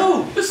 Sosia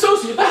who? The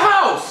Sosia at the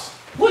house!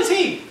 Who is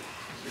he?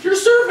 Your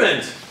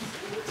servant!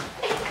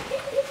 You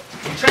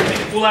trying to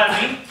make a fool out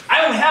of me?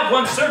 I only have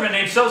one servant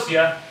named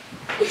Sosia.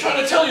 I'm trying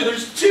to tell you,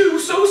 there's two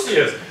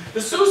Sosias.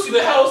 The Sosia of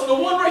the house and the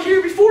one right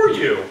here before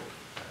you.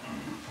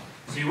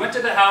 So you went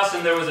to the house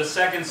and there was a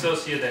second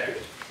Sosia there.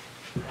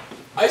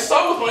 I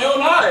saw it with my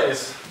own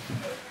eyes.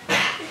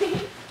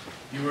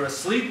 You were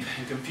asleep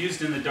and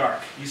confused in the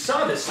dark. You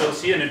saw this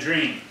Sosia in a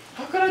dream.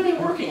 How could I be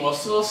working while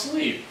still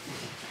asleep?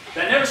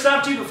 That never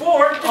stopped you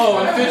before.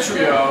 Oh,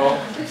 Amphitruo.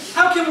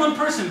 How can one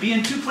person be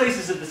in two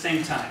places at the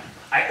same time?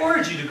 I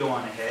ordered you to go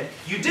on ahead.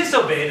 You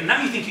disobeyed, and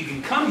now you think you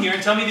can come here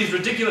and tell me these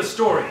ridiculous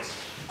stories.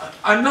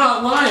 I'm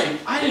not lying.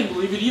 I didn't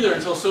believe it either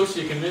until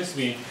Sosia convinced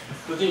me.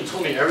 But then he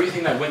told me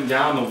everything that went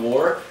down in the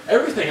war,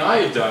 everything I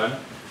had done.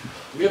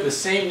 We have the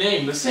same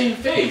name, the same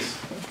face.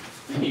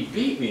 Then he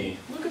beat me.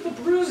 Look at the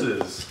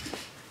bruises.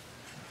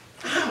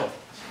 Ow.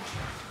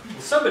 Well,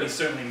 somebody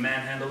certainly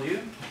manhandled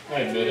you.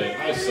 I admit it.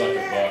 I suck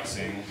at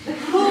boxing.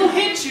 Who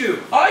hit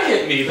you? I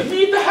hit me. The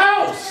me at the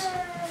house.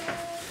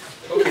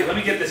 Okay, let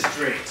me get this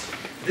straight.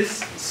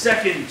 This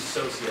second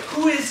Sosia,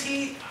 who is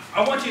he?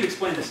 I want you to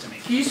explain this to me.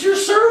 He's your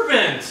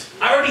servant.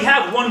 I already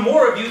have one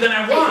more of you than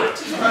I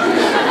want.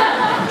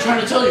 I'm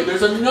trying to tell you,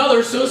 there's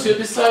another Sosia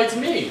besides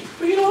me.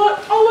 But you know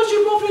what? I'll let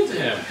you bump into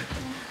him.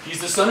 He's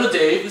the son of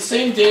Dave, the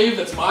same Dave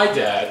that's my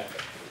dad.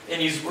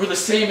 And we're the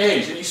same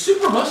age, and he's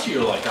super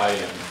muscular like I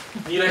am.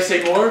 Need I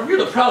say more? You're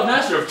the proud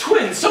master of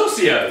twin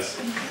Sosias.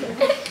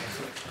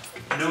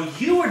 No,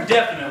 you were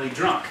definitely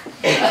drunk.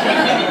 Could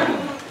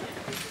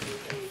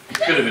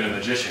have been a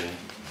magician.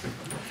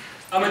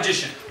 A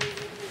magician.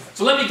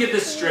 So let me get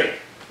this straight.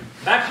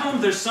 Back home,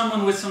 there's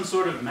someone with some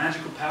sort of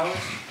magical powers.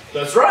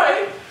 That's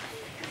right.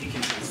 He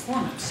can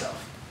transform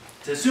himself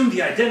to assume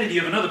the identity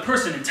of another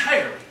person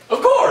entirely.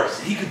 Of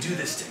course. He could do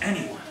this to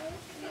anyone.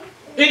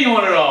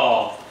 Anyone at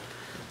all.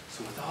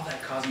 So with all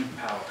that cosmic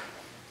power,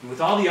 and with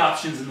all the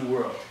options in the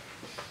world,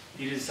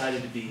 he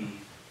decided to be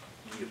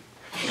you.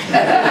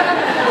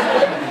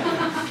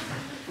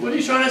 What are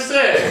you trying to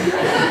say? You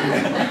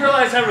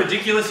realize how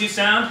ridiculous you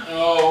sound?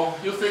 Oh,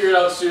 you'll figure it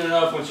out soon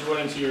enough once you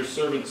run into your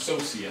servant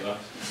Sosia.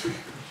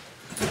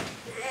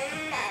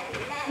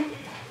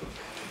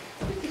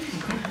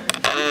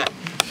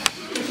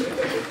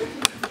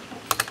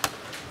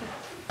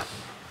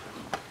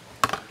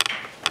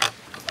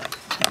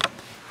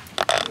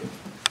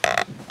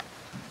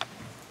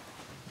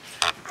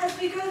 As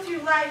we go through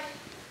life,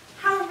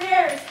 how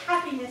rare is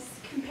happiness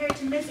compared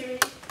to misery.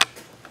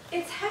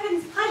 It's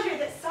heaven's pleasure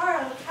that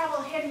sorrow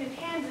travel hand in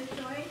hand with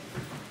joy.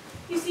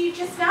 You see,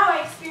 just now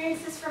I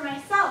experienced this for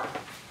myself.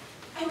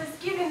 I was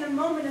given a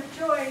moment of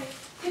joy,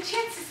 the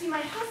chance to see my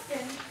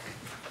husband.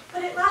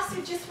 But it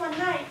lasted just one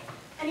night,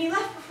 and he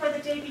left before the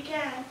day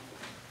began.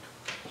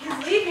 His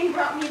leaving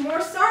brought me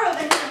more sorrow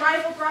than his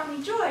arrival brought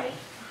me joy.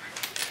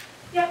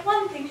 Yet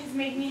one thing has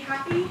made me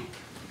happy.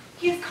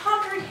 He has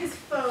conquered his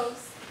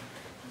foes.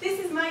 This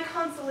is my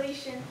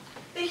consolation,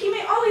 that he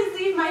may always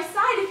leave my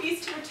side if he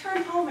is to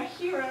return home a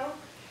hero.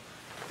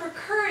 For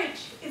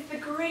courage is the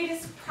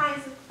greatest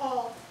prize of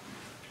all.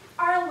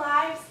 Our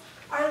lives,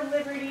 our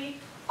liberty,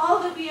 all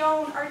that we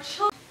own, our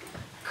children.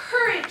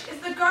 Courage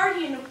is the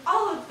guardian of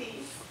all of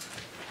these.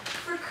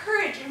 For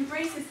courage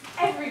embraces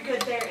every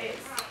good there is.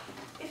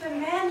 If a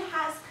man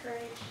has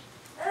courage,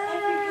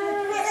 every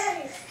good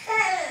there is.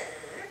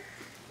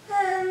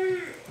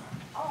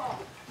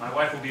 My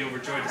wife will be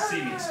overjoyed to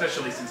see me,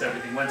 especially since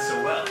everything went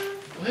so well.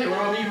 Well, hey, what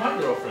about me and my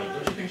girlfriend?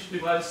 Don't you think she'd be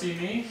glad to see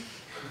me?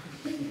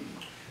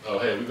 Oh,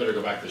 hey, we better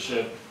go back to the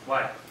ship.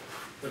 Why?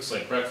 Looks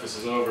like breakfast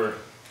is over.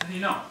 How do you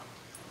know?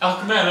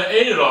 Alcmena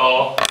ate it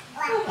all.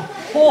 I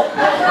was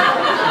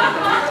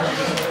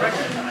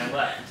pregnant when I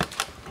left.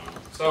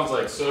 Sounds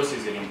like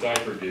Sosia's getting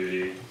diaper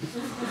duty.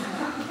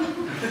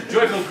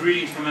 Joyful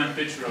greetings from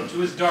Amphitruo to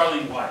his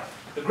darling wife,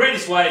 the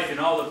greatest wife in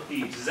all of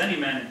Thebes, as any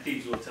man in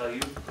Thebes will tell you.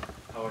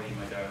 How are you,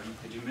 my darling?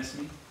 Did you miss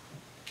me?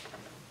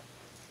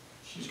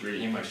 She's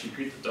greeting him like she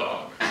greets the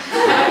dog.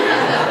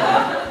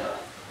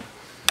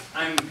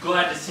 I'm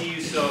glad to see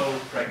you so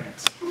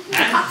pregnant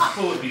and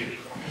full of beauty.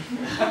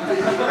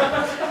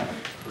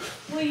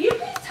 Will you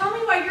please tell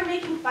me why you're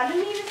making fun of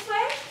me this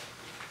way?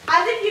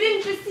 As if you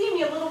didn't just see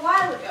me a little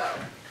while ago.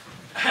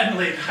 I hadn't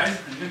laid eyes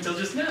on you until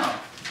just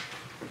now.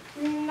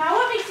 Now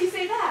what makes you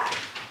say that?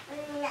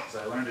 Because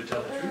I learned to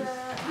tell the truth.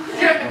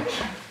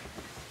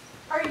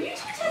 Are you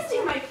two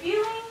testing my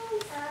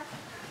feelings?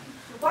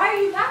 Why are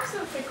you back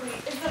so quickly?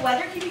 Is the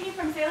weather keeping you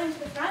from sailing to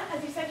the front,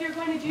 as you said you were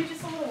going to do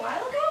just a little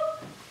while ago?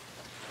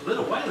 A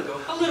little while ago?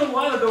 How little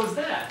while ago was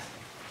that?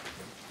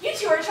 You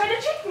two are trying to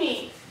trick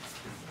me.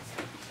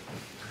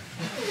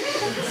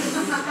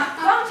 Some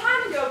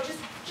time ago,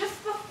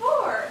 just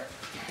before.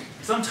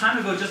 Some time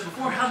ago, just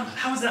before?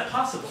 How is that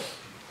possible?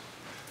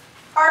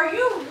 Are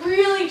you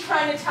really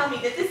trying to tell me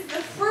that this is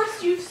the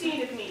first you've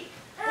seen of me,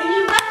 when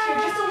you left here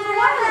just a little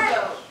while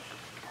ago?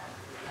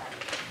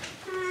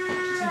 She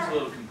seems a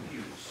little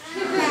confused.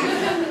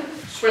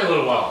 Just wait a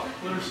little while.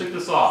 Let her shake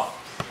this off.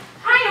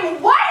 I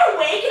am wide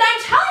awake, and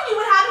I'm telling you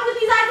what happened with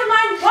these eyes of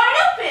mine wide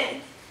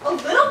open. A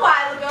little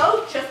while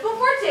ago, just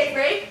before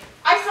daybreak,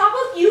 I saw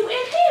both you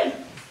and him.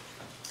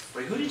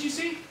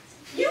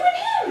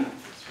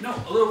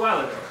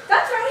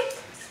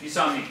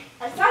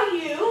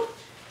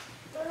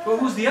 But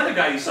who's the other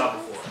guy you saw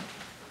before?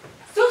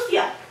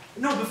 Socia,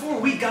 No, before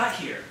we got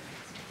here.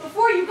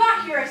 before you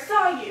got here, I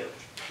saw you.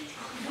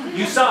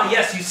 You saw,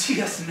 yes, you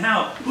see us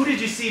now. Who did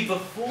you see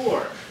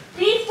before?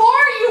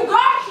 Before you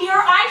got here,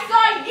 I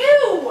saw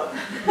you!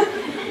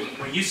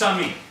 Wait, you saw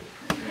me.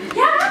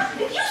 Yeah, and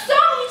you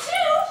saw me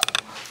too!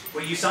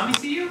 Wait, you saw me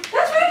see you?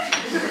 That's right!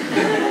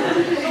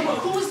 No, but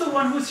who was the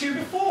one who was here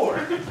before?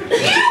 You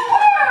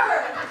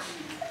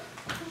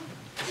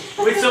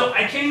were! Wait, so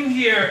I came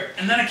here,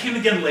 and then I came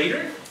again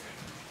later?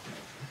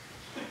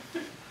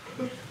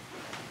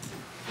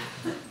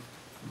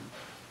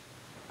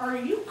 Are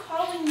you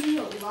calling me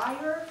a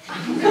liar?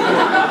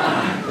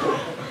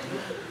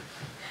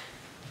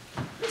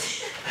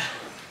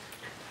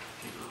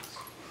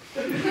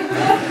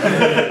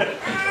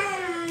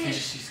 Can't you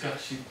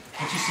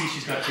see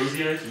she's got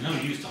crazy eyes? You know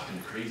you was talking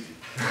crazy.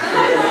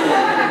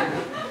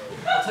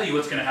 I'll tell you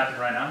what's going to happen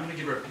right now. I'm going to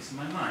give her a piece of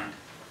my mind.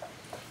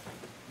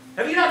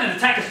 Have you had an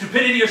attack of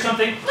stupidity or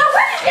something? Now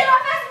where did you get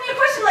off asking me a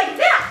question like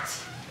that?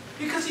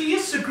 Because you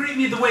used to greet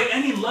me the way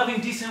any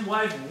loving, decent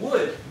wife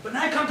would, but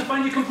now I come to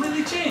find you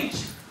completely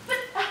changed. But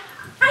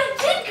I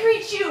did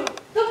greet you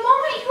the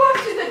moment you walked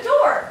through the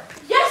door.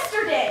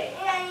 Yesterday.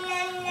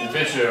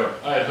 Amphitruo,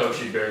 I had hoped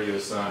she'd bear you a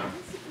son.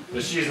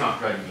 But she's not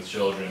pregnant with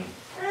children.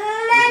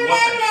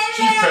 What the?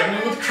 She's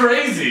pregnant with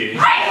crazy!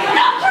 I am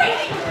not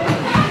crazy!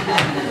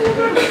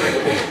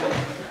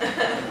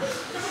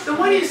 Then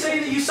why do you say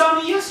that you saw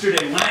me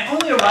yesterday when I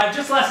only arrived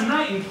just last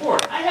night in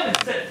port? I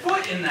haven't set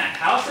foot in that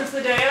house since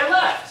the day I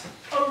left.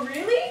 Oh,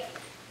 really?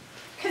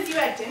 Because you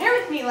had dinner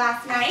with me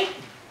last night.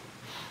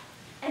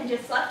 And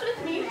just slept with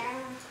me.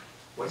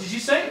 What did you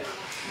say?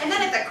 And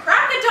then at the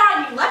crack of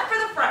dawn, you left for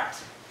the front.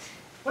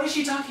 What is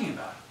she talking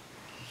about?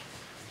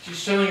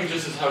 She's telling you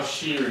just as how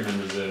she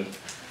remembers it.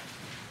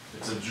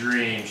 It's a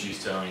dream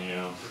she's telling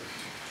you.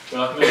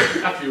 Well,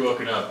 after you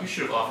woken up, you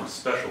should have offered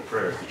special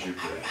prayers to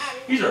Jupiter.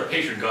 He's our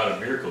patron god of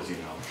miracles, you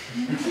know.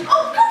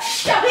 Oh, go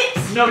shove it!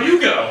 No, you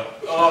go!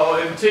 Oh,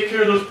 and take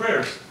care of those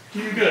prayers.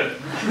 You're good.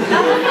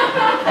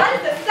 That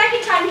is the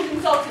second time he's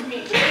insulted me.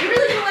 Are you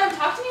really going to let him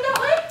talk to me that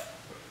way?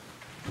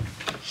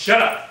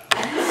 Shut up!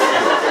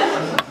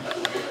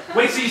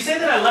 Wait, so you say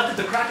that I left at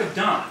the crack of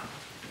dawn?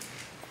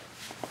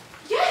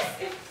 Yes,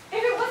 if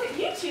it wasn't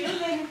you two,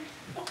 then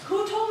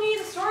who told me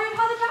the story of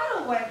how the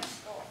battle went?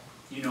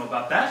 You know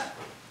about that?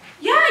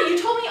 Yeah, you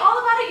told me all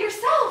about it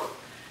yourself.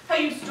 How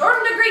you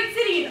stormed a great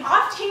city and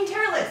off King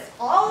Terrorless,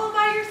 all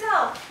by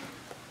yourself.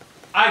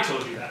 I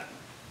told you that.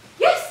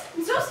 Yes,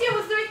 and Socia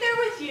was right there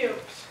with you.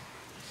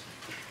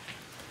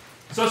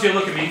 Socia,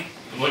 look at me.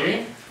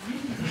 Looking?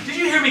 Did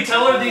you hear me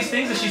tell her these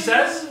things that she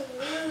says?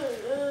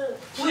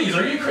 Please,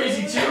 are you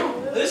crazy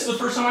too? This is the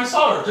first time I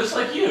saw her, just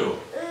like you.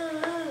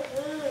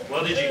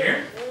 Well, did you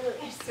hear?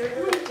 I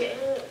certainly did.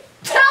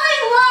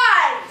 Telling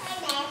lies!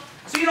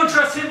 So you don't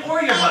trust him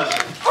or your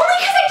husband? Only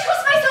because I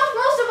trust myself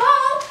most of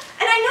all,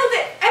 and I know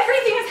that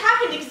everything has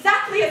happened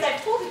exactly as I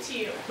told it to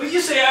you. But you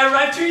say I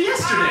arrived here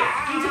yesterday.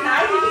 You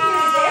deny leaving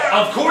me there?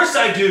 Of course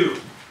I do.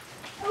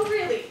 Oh,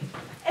 really?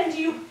 And do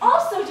you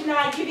also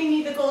deny giving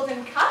me the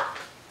golden cup?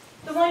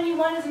 The one you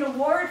won as an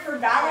award for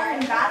valor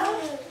in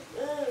battle?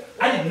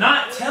 I did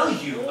not tell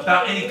you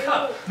about any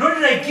cup, nor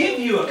did I give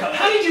you a cup.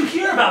 How did you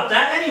hear about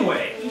that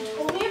anyway? You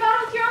told me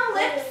about it with your own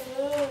lips,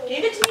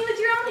 gave it to me with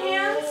your own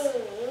hands.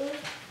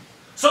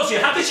 Socia,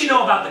 how did she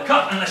know about the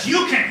cup unless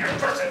you came here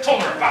first and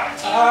told her about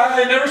it?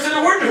 I never said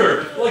a word to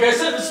her. Like I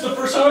said, this is the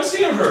first time I've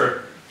seen of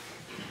her.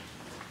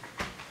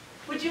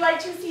 Would you like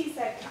to see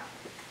said cup?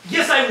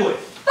 Yes, I would.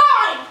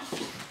 Fine!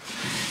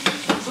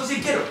 Socia,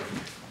 get her.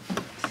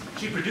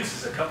 She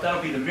produces a cup,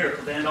 that'll be the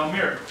miracle to end all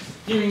miracles.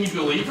 You mean you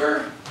believe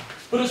her?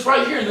 But it's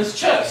right here in this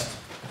chest.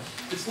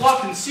 It's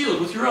locked and sealed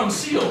with your own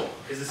seal.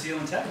 Is the seal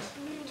intact?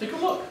 Take a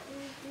look.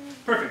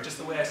 Perfect, just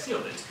the way I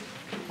sealed it.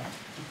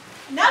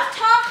 Enough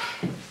talk.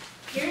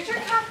 Here's your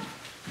cup.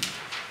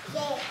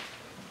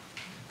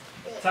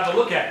 Let's have a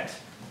look at it.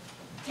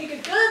 Take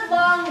a good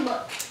long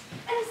look.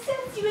 And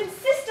since you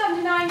insist on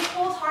denying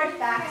cold hard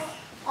facts,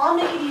 I'll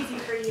make it easy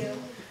for you.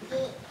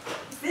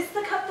 Is this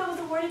the cup that was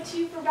awarded to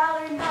you for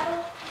valor in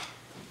battle?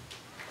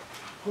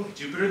 Holy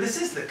Jupiter, this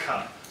is the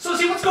cup.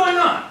 Socia, what's going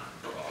on?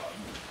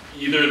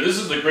 Either this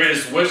is the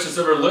greatest wish that's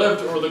ever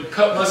lived, or the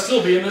cup must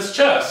still be in this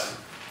chest.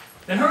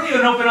 Then hurry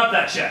and open up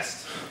that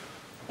chest.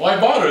 Why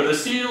bother? The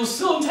seal's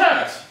still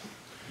intact.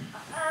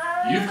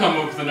 You've come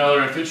up with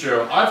another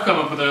Amphitruo, I've come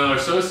up with another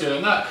Socia,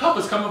 and that cup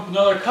has come up with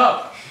another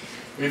cup.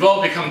 We've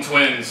all become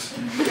twins.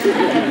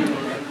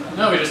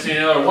 Now we just need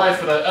another wife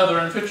for that other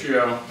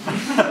Amphitruo.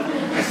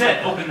 I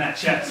said, open that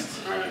chest.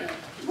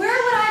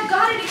 Where would I have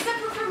got it except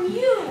for from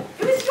you?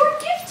 It was your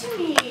gift to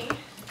me.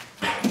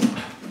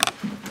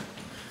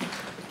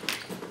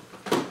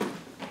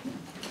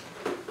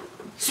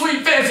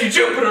 Sweet fancy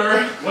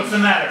Jupiter! What's the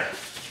matter?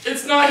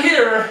 It's not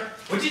here!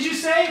 What did you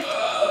say?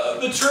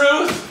 The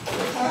truth?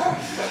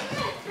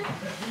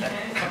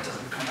 That cup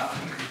doesn't come out.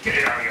 Get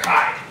it out of your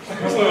hide.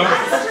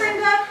 That's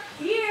turned up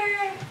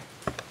here.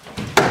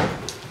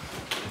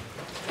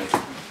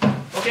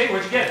 Okay,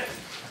 where'd you get it?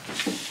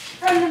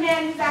 From the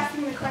man who's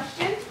asking the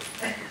question.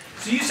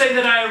 So you say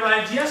that I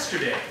arrived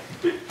yesterday?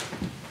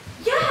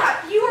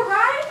 Yeah, you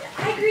arrived,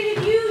 I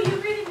greeted you, you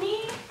greeted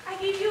me, I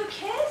gave you a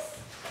kiss.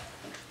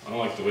 I don't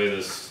like the way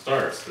this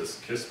starts, this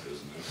kiss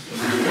business.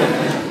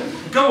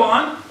 Go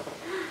on.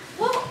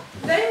 Well,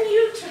 then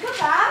you took a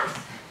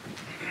bath.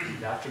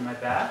 And after my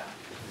bath?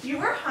 You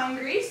were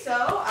hungry,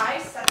 so I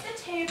set the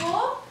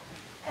table,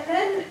 and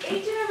then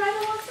ate dinner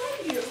right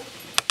alongside you.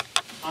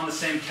 On the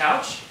same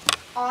couch?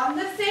 On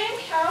the same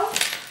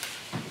couch.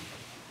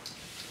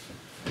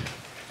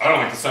 I don't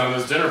like the sound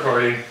of this dinner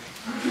party.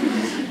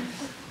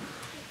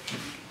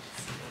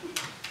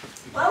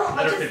 Well, Let I'll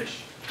her just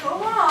finish.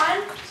 go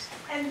on.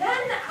 And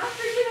then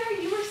after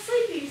dinner, you were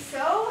sleepy,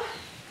 so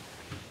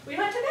we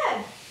went to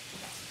bed.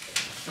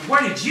 And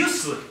where did you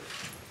sleep?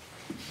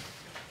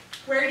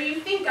 Where do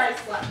you think I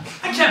slept?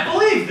 I can't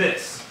believe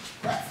this!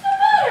 What's the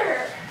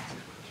matter?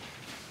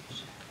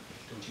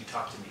 Don't you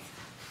talk to me.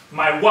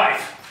 My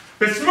wife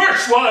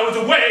besmirched while I was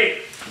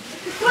away!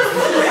 How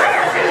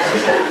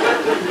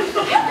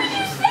could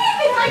you say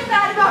anything like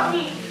that about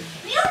me?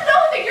 You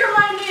know that you're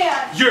my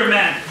man. You're a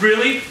man,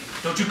 really?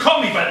 Don't you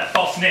call me by that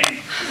false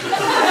name!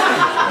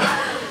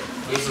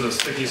 This is a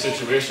sticky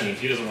situation if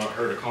he doesn't want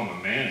her to call him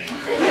a man anymore.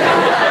 How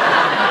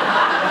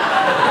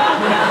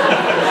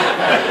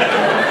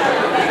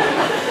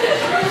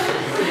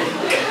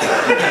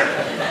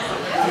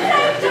could I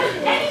have done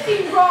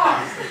anything wrong?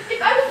 If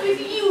I was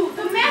with you,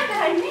 the man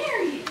that I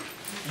married.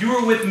 You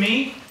were with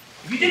me?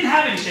 If you didn't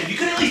have any shame, you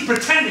could at least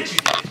pretend that you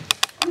did.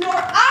 Nor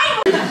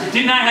I.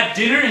 Didn't I have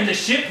dinner in the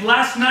ship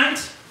last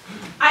night?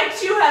 I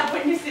too have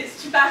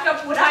witnesses to back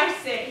up what I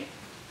say.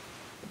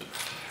 You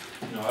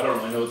know, I don't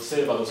really know what to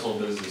say about this whole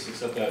business,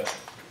 except that,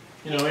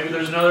 you know, maybe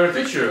there's another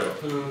Amphitruo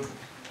who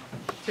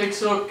takes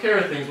so care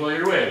of things while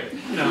you're away.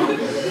 You know,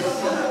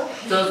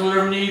 does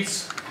whatever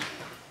needs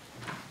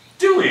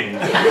doing. In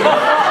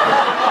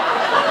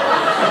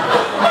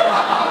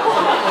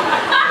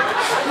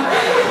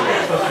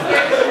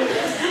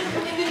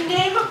the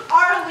name of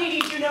Our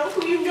Lady Juno,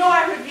 who you know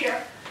I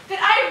revere,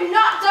 that I have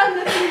not done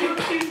the thing you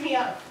accuse me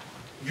of.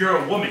 You're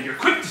a woman, you're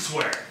quick to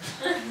swear.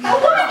 A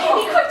woman can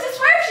be quick to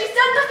swear if she's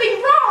done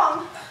nothing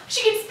wrong.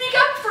 She can speak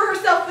up for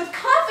herself with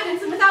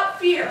confidence and without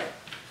fear.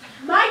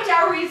 My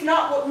dowry is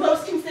not what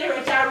most consider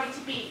a dowry to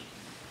be.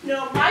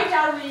 No, my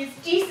dowry is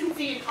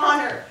decency and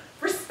honor,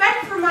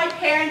 respect for my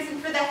parents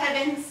and for the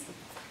heavens,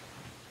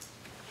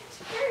 and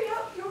to carry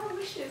out your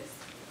wishes.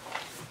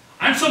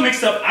 I'm so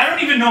mixed up, I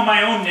don't even know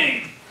my own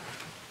name.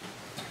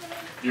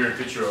 You're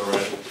Amphitruo,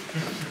 right?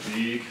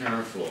 Be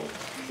careful.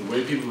 The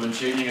way people have been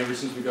changing ever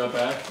since we got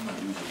back, I might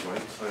lose the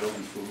right title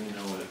before we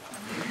know it.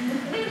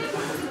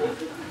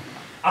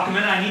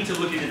 Alcmena, I need to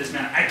look into this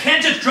man. I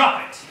can't just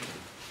drop it.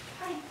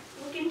 Fine,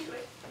 look into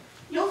it.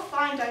 You'll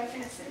find I'm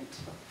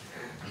innocent.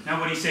 Now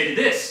what do you say to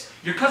this?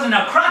 Your cousin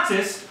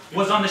Naucratis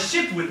was on the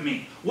ship with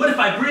me. What if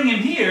I bring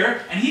him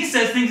here and he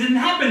says things didn't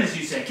happen as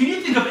you said? Can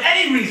you think of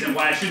any reason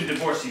why I shouldn't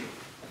divorce you?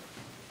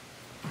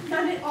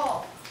 None at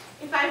all.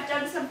 If I've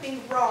done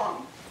something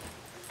wrong.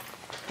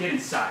 Get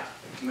inside.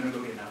 I'm gonna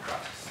go get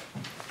Naucratis.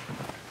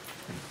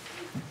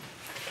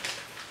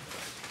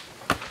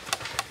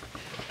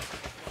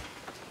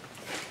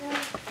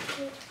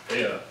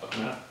 Hey,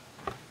 Matt.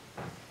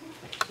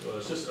 So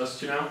it's just us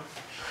two now?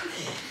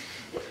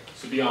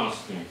 So be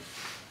honest with me.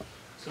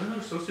 Is there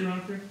another associate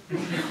around here?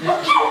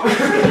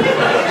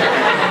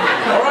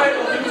 Alright,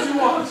 well, do what you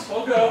want.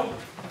 I'll go.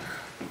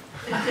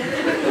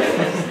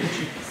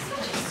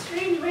 Such a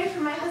strange way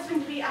for my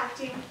husband to be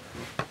acting.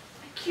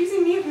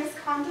 Accusing me of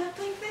misconduct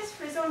like this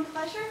for his own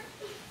pleasure?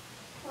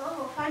 Well,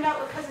 we'll find out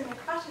what Cousin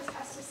Naucratis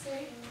has to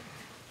say.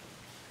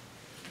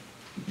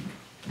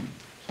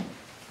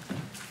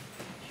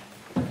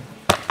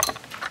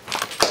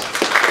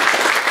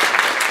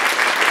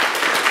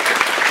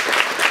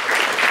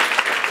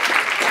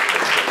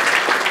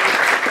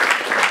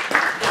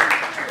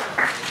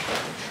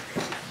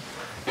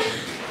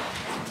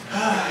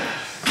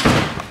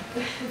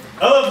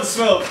 I love the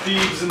smell of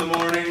thieves in the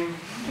morning.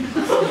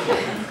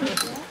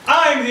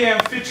 I'm the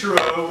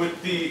Amphitruo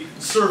with the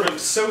servant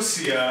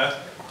Socia,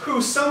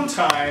 who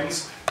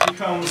sometimes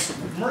becomes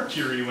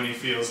Mercury when he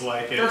feels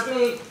like it. That's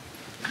me.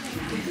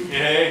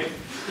 Yay.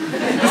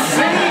 The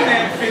same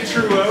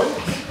Amphitruo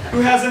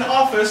who has an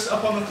office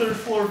up on the 3rd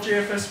floor of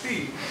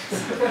JFSB.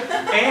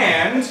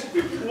 And,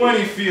 when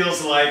he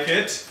feels like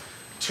it,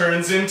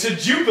 turns into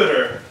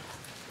Jupiter.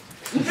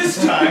 This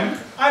time,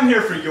 I'm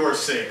here for your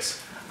sakes.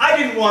 I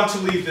didn't want to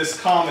leave this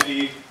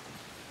comedy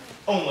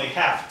only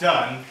half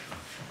done.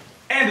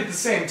 And at the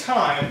same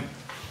time,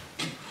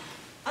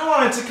 I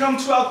wanted to come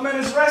to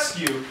Alcmena's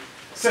rescue,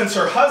 since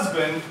her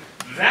husband,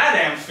 that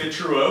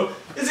Amphitruo,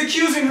 is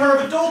accusing her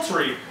of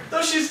adultery,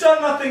 though she's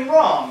done nothing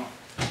wrong.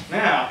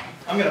 Now,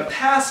 I'm going to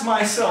pass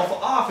myself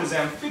off as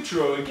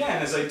Amphitruo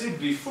again, as I did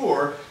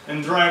before,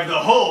 and drive the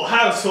whole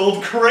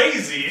household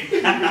crazy.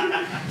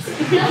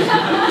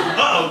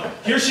 Uh-oh,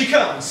 here she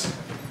comes.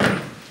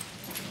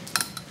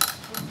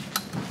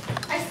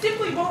 I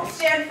simply won't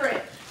stand for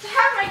it. To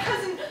have my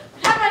husband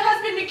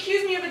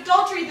accuse me of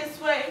adultery this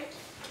way.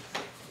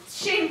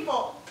 It's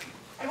shameful.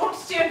 I won't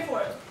stand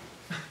for it.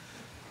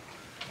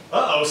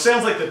 Uh-oh,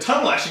 sounds like the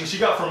tongue lashing she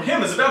got from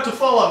him is about to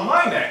fall on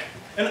my neck.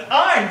 And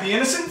I'm the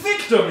innocent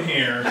victim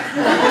here. There's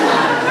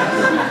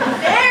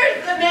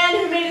the man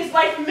who made his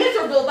wife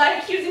miserable by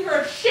accusing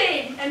her of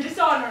shame and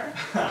dishonor.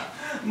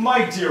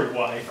 My dear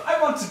wife,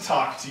 I want to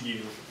talk to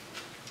you.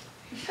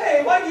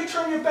 Hey, why do you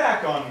turn your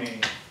back on me?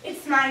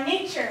 It's my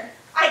nature.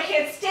 I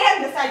can't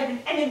stand the sight of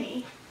an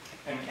enemy.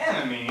 An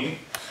enemy?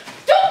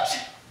 Don't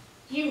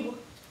you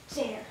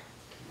dare.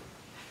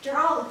 After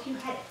all, if you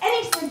had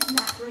any sense in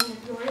that brain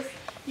of yours,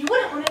 you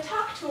wouldn't want to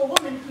talk to a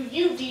woman who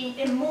you deem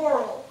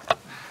immoral.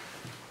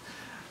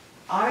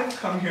 I've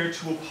come here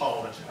to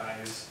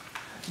apologize.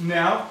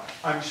 Now,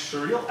 I'm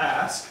sure you'll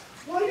ask,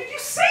 why did you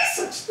say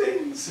such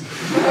things?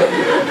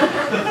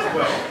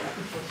 Well,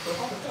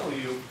 I'll tell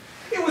you.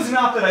 It was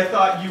not that I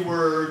thought you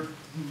were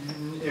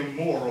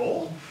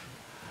immoral.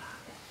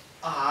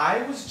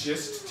 I was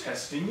just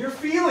testing your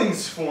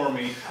feelings for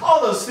me.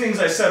 All those things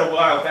I said a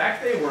while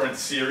back, they weren't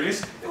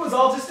serious. It was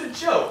all just a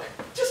joke.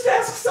 Just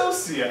ask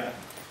Socia.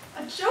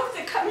 A joke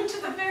that cut me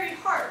to the very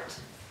heart.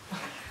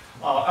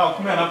 Oh,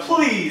 Alcmena,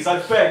 please, I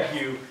beg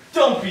you,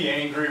 don't be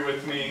angry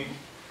with me.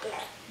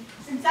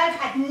 Since I've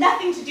had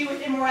nothing to do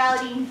with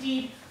immorality in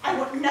deed, I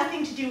want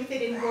nothing to do with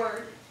it in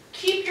word.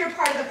 Keep your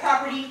part of the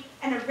property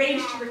and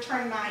arrange to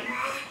return mine.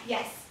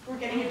 Yes, we're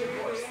getting a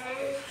divorce.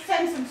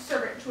 Send some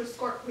servant to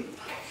escort me.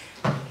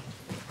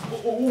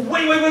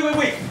 Wait.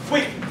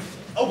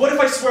 What if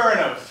I swear an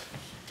oath?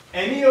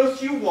 Any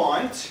oath you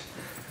want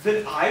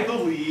that I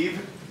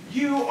believe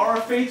you are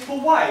a faithful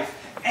wife.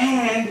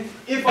 And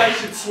if I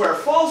should swear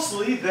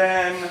falsely,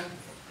 then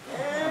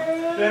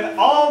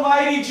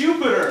Almighty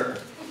Jupiter,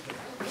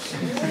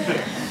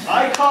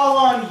 I call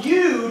on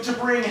you to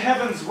bring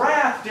heaven's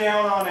wrath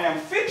down on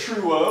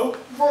Amphitruo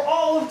for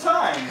all of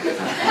time.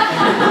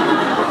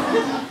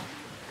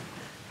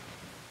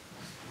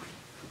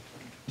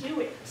 Do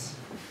it.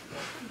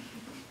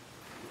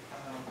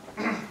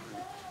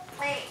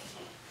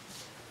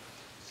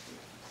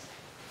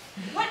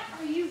 What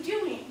are you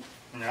doing?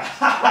 What's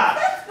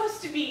that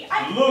supposed to be?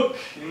 Look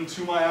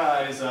into my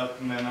eyes,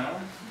 Alcmena.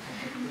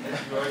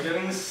 You are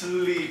getting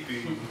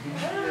sleepy.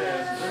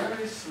 Yes,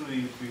 very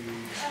sleepy.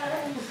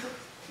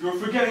 You're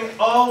forgetting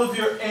all of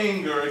your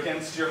anger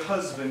against your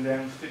husband,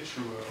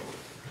 Amphitruo.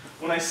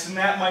 When I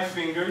snap my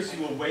fingers,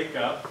 you will wake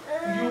up,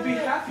 and you will be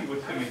happy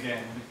with him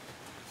again.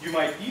 You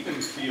might even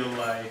feel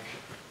like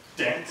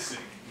dancing.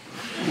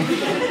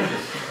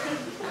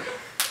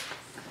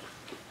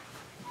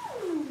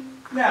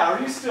 Now, are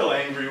you still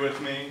angry with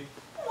me?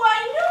 Why,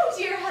 no,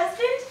 dear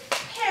husband.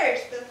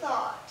 Perish the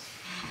thought.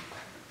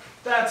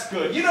 That's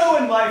good. You know,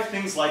 in life,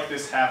 things like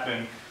this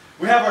happen.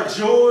 We have our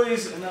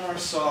joys and then our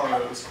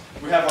sorrows.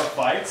 We have our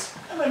fights,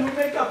 and then we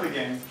make up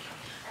again.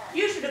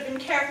 You should have been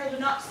careful to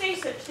not say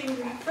such things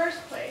in the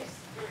first place.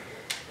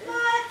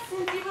 But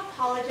since you've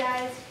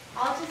apologized,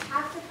 I'll just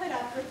have to put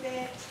up with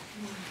it.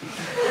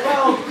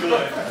 Well,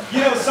 good. You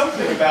know,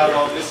 something about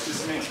all this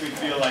just makes me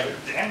feel like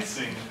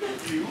dancing.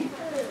 You?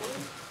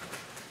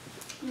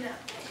 No.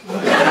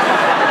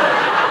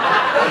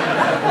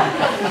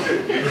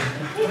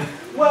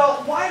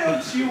 Well, why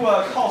don't you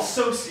call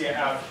Socia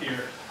out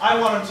here? I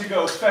want him to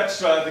go fetch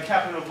the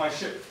captain of my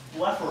ship,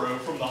 Blepharo,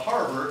 from the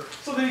harbor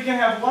so that he can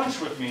have lunch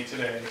with me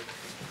today.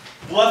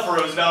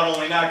 Blepharo's not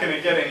only not going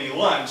to get any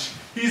lunch,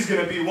 he's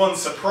going to be one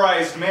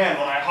surprised man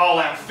when I haul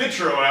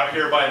Amphitruo out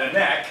here by the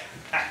neck.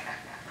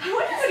 I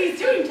wonder what he's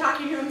doing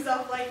talking to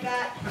himself like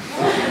that.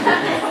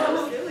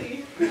 So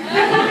silly.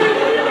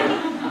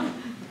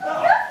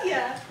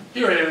 Socia!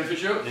 Here I am,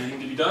 Amphitruo.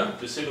 Anything to be done?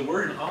 Just say the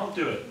word and I'll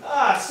do it.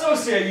 Ah,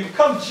 Socia, you've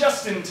come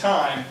just in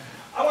time.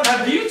 I want to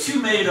Have you two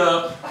made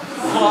up?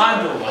 Well,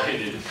 I'm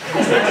delighted.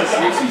 This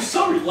makes you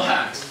so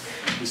relaxed.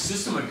 The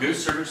system a good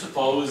servant should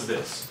follow is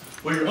this.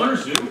 What your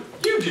owners do,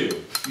 you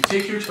do. You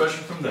take your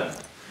expression from them.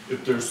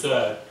 If they're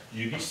sad,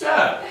 you be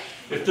sad.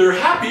 If they're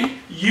happy,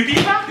 you be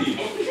happy.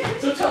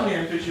 So tell me,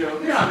 Amphitruo,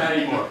 you're not mad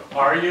anymore,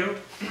 are you?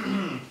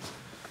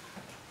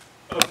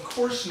 Of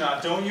course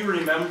not. Don't you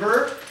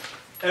remember?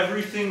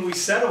 Everything we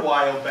said a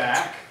while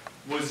back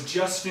was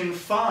just in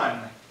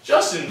fun.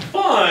 Just in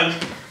fun?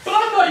 But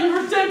I thought you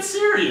were dead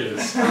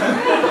serious.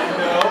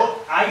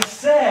 No, I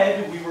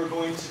said we were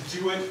going to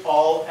do it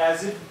all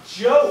as a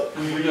joke.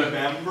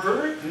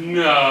 Remember?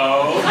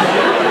 No.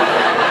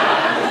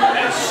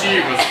 And she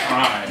was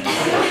crying.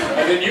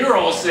 And then you were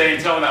all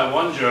saying, telling that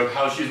one joke,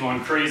 how she's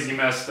one crazy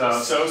messed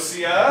up.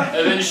 Socia?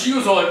 And then she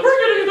was all like, we're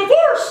getting a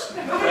divorce!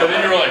 And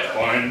then you were like,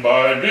 fine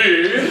by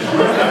me.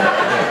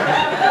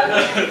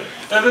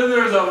 And then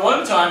there was that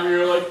one time you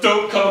were like,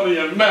 don't call me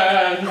a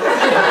man.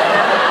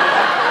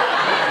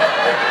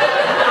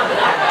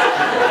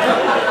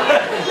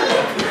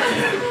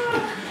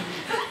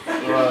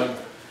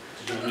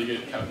 Did you want me to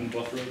get Captain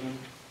Blepharo then?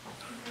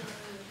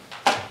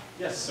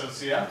 Yes,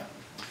 Socia.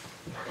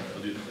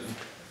 I'll do that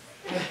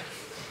then.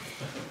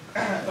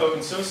 Oh,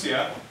 and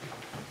Socia,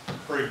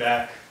 hurry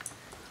back.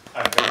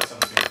 I've got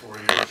something for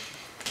you.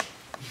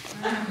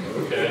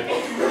 Okay.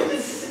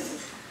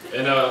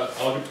 And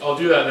I'll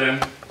do that then.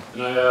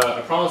 And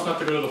I promise not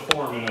to go to the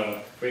forum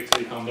and wait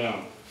till you calm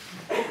down.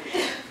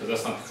 Because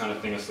that's not the kind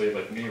of thing a slave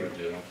like me would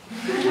do.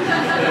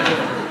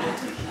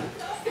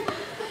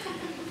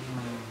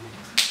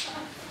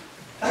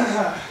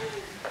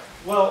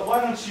 Well,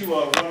 why don't you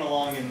run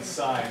along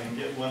inside and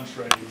get lunch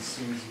ready as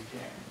soon as you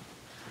can?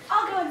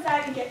 I'll go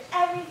inside and get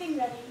everything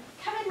ready.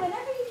 Come in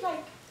whenever you'd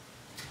like.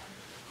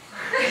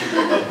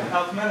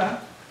 Alcmena.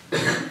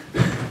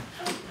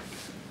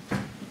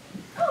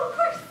 Oh, of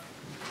course.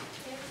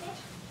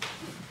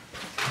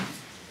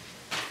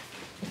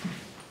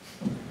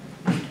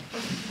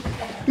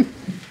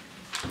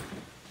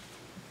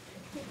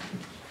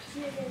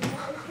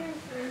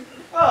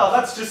 Well,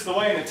 that's just the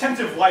way an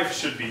attentive wife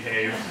should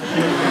behave.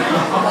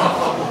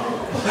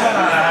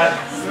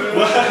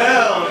 Well,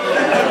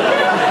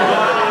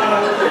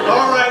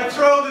 all right,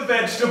 throw the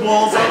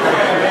vegetables,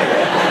 okay.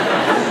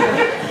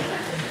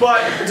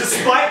 But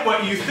despite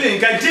what you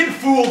think, I did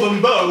fool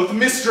them both,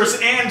 mistress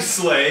and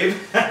slave.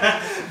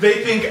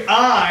 They think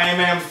I'm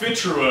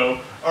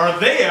Amphitruo. Are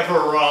they ever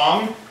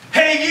wrong?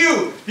 Hey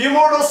you, the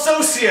immortal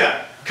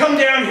Socia, come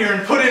down here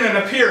and put in an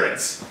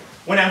appearance.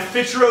 When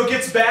Amphitruo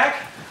gets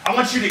back, I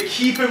want you to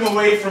keep him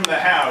away from the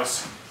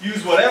house.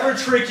 Use whatever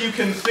trick you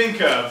can think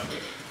of.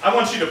 I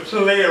want you to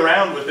play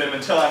around with him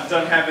until I'm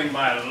done having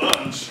my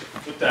lunch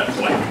with that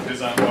wife of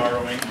his I'm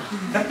borrowing.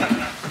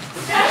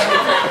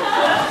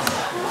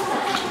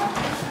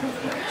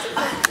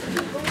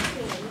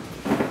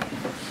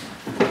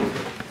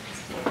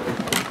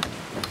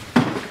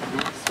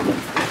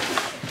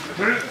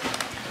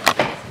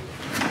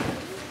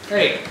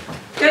 Hey,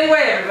 get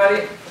away,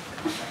 everybody!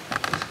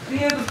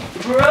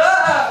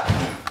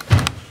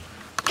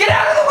 Get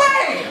out of the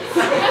way!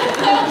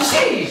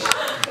 Sheesh!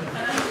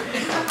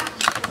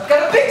 I've got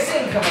a big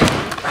scene coming.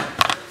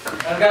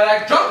 I've got to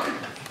act drunk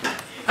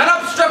and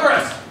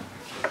obstreperous.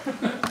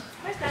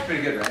 That's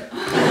pretty good, right?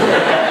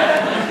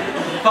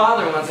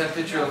 Father wants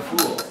Amphitruo a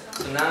fool,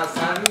 so now it's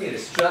time for me to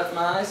strut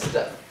my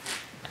stuff.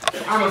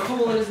 I'm a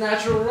fool in his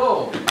natural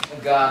role, a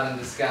god in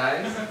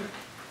disguise.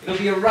 It'll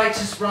be a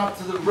righteous romp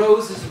through the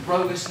roses of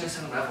roguishness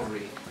and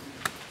revelry.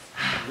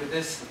 With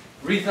this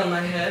wreath on my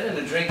head and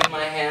a drink in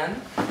my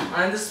hand,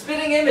 I'm the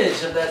spitting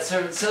image of that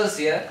servant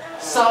Socia,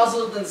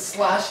 sozzled and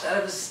sloshed out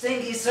of a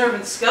stinky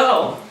servant's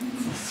skull.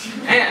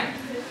 And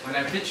when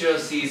Amphitruo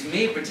sees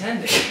me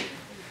pretending,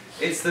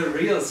 it's the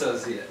real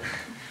Socia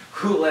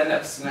who'll end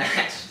up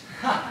smashed.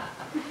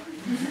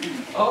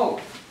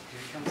 Oh, here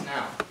he comes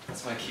now.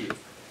 That's my cue.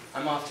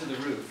 I'm off to the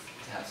roof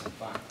to have some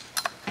fun.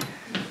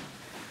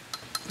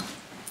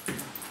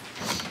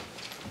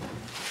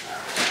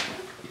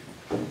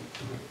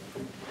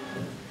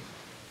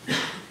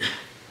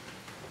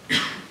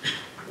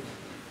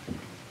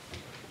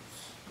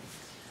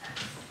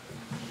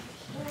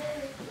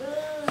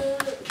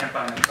 Can't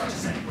find that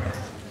Plautus anywhere.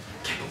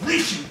 Can't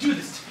believe she would do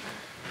this to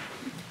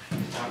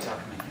me. Talk,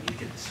 man. I need to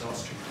get this all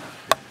straightened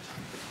out.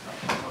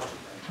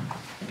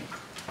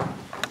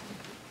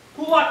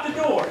 Who locked the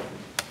door?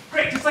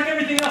 Great, just like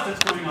everything else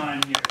that's going on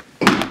in here.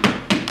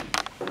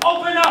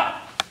 Open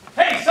up!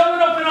 Hey,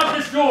 someone open up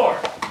this door!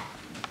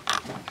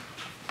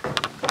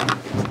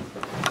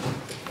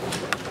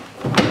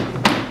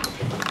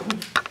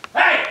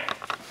 Hey!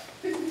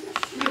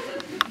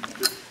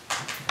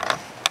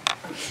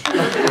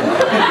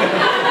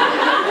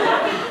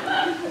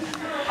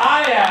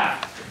 I am.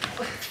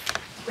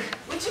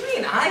 What do you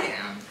mean, I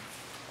am?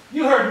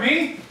 You heard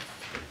me.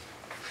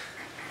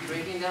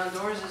 Breaking down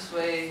doors this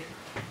way,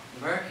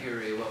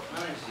 Mercury will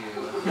punish you.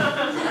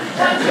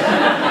 That's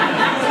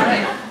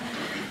right.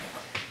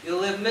 You'll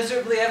live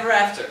miserably ever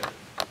after.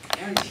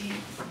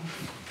 Guaranteed.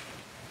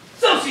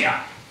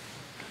 Socia!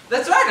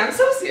 That's right, I'm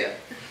Socia.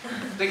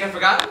 Think I've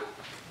forgotten?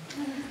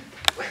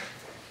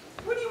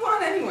 What do you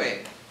want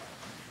anyway?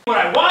 What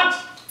I want?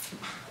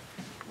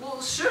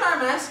 Well, sure,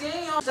 I'm asking.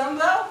 You know,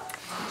 dumbbell?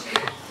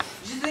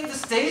 Did you think the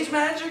stage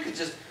manager could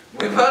just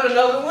whip out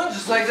another one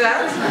just like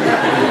that?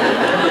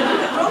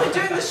 We're only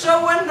doing the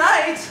show one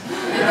night.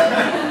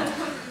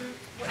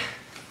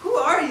 Who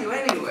are you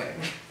anyway?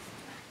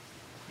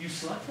 You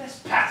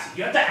slutfest patsy.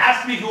 You have to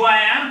ask me who I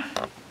am?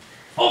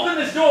 Open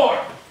this door!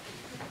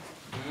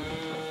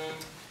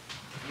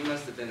 You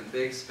must have been a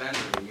big spender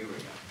when you were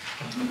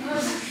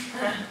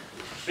young.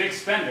 Big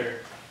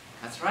spender.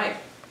 That's right.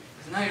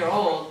 Because now you're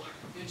old,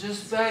 you're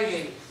just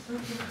begging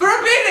for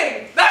a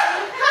beating!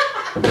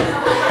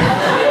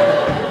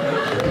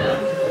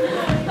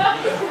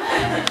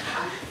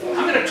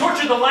 I'm gonna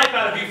torture the life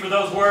out of you for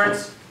those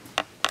words.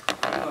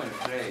 I'm going to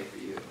pray for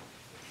you.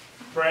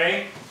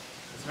 Pray.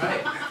 That's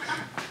right.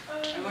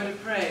 I'm going to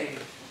pray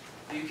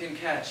that you can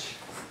catch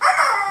a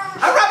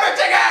rubber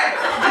chicken!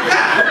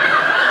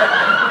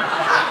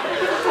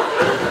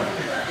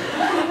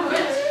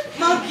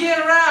 Monkey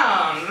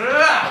around.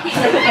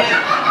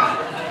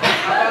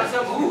 How about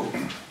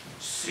some,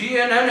 see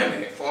an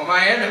enemy for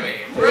my enemy.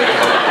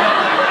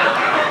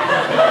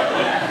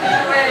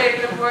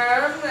 Wait,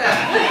 worm.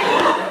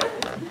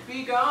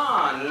 Be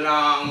gone,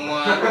 long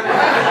one.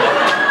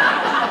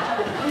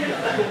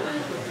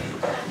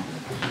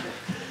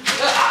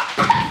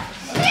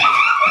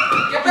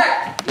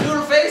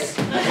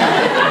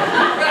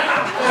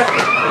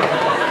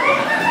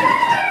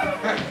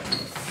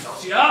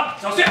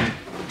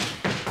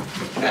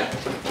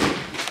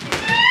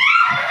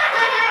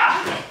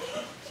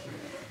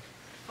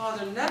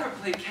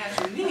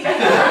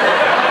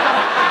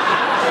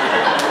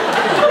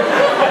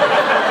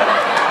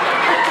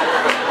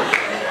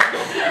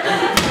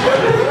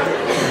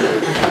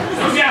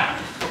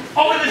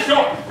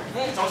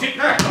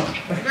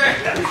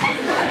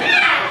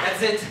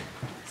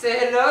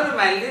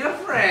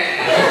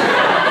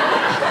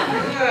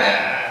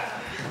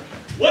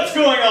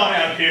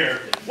 here?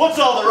 What's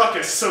all the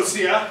ruckus,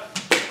 Socia?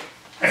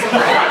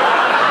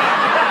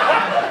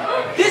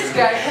 This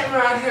guy came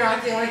around here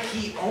acting like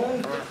he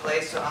owned the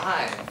place, so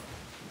I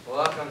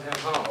welcomed him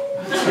home.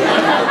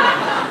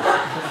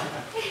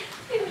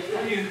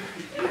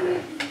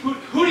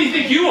 Who do you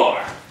think you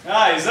are?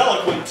 Ah, he's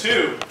eloquent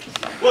too.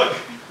 Look,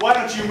 why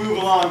don't you move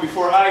along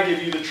before I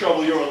give you the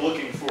trouble you're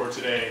looking for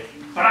today?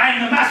 But I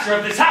am the master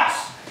of this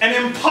house. An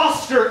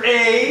imposter,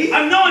 eh?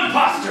 I'm no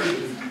imposter.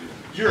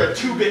 You're a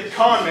two-bit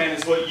con man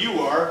is what you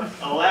are.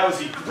 A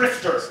lousy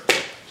grifter.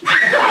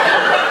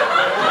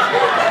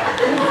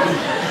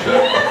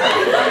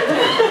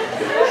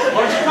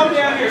 Why don't you come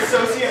down here,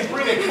 Sosie, and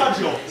bring a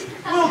cudgel.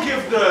 We'll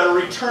give the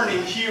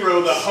returning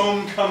hero the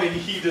homecoming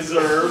he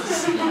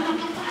deserves.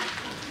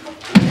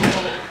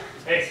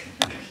 Hey.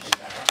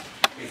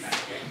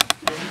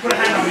 Put a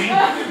hand on me.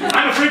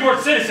 I'm a freeboard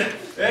citizen.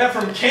 Yeah,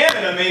 from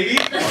Canada, maybe.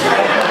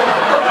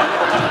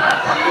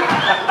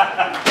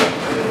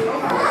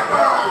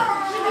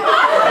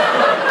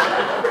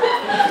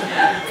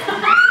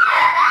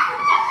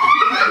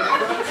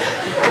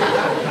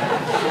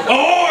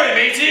 Ahoy,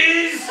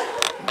 mateys!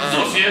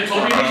 Socia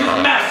told me to meet his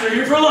master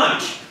here for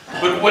lunch.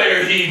 But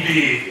where he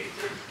be?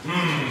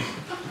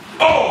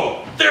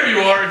 Oh, there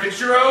you are,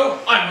 Amphitruo.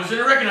 I almost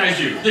didn't recognize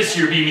you. This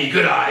here be me,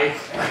 good eye.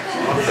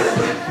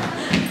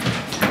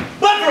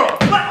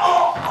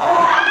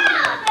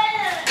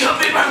 Come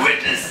be my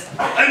witness.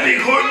 I'm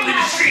being horribly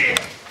mistreated.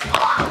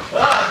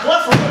 Ah,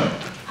 Plethora,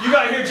 you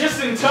got here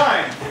just in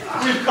time.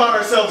 We've caught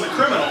ourselves a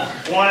criminal.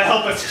 Want to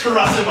help us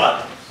truss him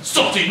up?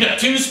 Salty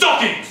Neptune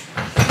stockings!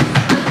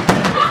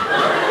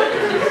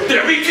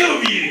 There be two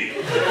of ye!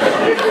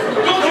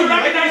 Don't you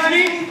recognize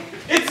me?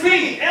 It's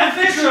me,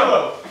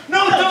 Amphitruo.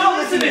 No, don't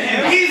listen to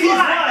him. He's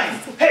lying.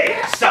 Hey,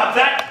 stop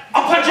that.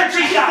 I'll punch your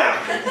teeth out.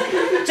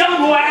 Tell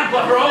him who I am,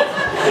 Plethora.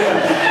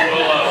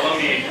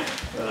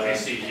 Well, let me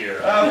see here.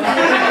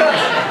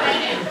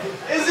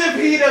 As if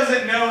he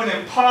doesn't know an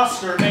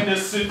imposter and a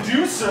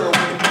seducer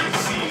when he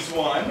sees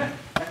one.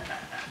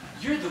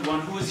 You're the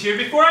one who was here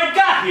before I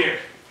got here.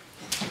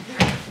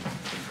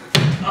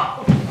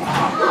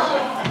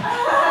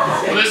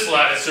 Well, this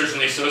lad is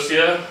certainly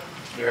Socia.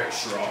 Very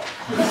strong.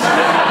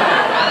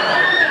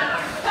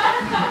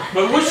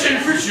 But which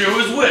Amphitruo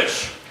is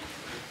which?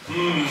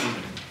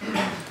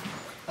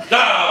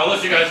 Ah,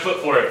 unless you guys foot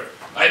for it.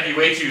 I'd be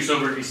way too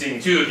sober to be seeing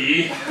two of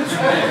ye.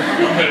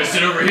 I'm gonna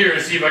sit over here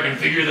and see if I can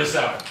figure this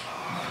out.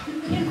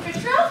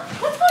 Amphitruo?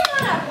 What's going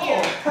on out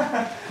here?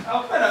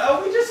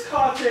 Alpena, we just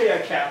caught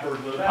a cat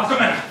burglar. I'll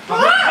come in.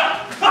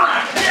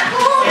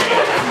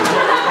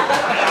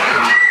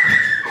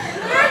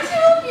 There are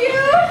two of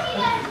you.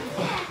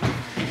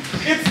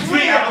 It's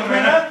me,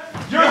 Alpena.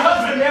 Your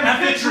husband,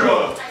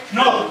 Amphitruo.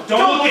 No,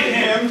 don't look at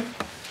him.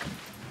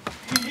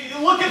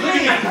 Look at me.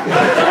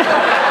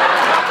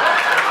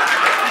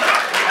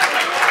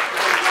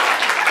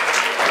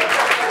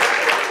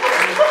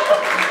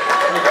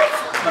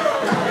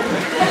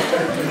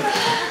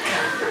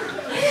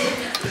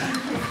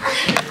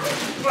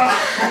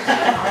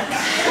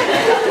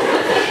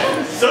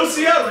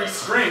 Socia,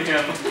 restrain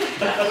him.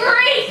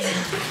 Great.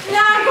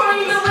 Now I'm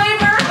going to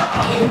labor.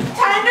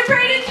 Time to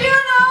pray to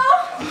Juno.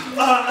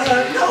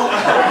 No.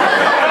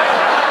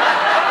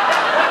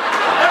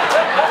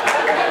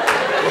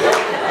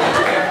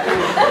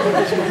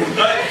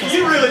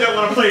 You really don't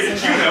want to play to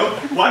Juno.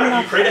 Why don't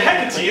you pray to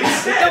Hecate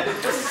instead?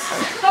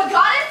 The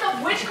goddess of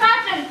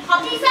witchcraft and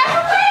puppy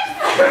sacrifice?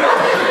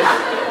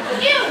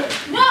 Ew,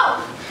 no.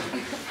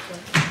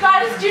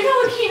 Goddess Juno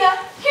Aquina,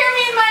 hear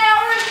me in my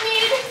hour of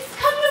need.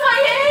 Come to my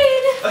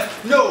aid.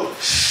 No.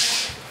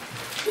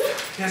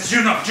 Yes,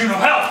 Juno,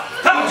 help!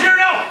 Help,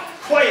 Juno!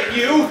 Quiet,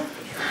 you.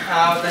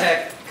 Ah, what the heck?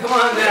 Come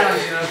on down,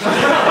 Juno.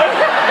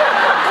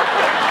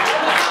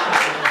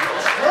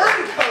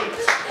 Turncoat.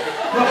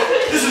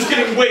 This is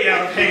getting way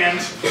out of hand.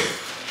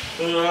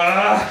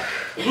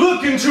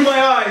 Look into my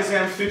eyes,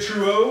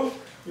 Amphitruo.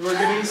 You are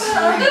getting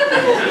sleepy.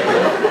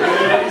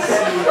 Getting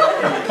sleepy.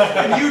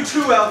 And you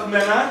too,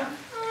 Alcmena.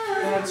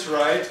 That's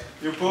right.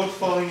 You're both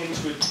falling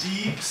into a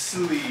deep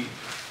sleep.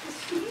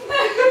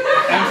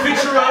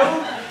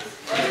 Amphitruo,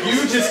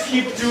 you just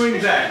keep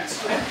doing that.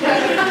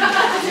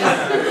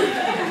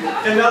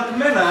 And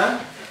Alcmena,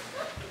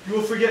 you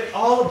will forget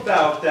all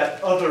about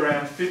that other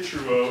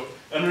Amphitruo,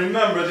 and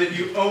remember that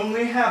you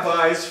only have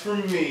eyes for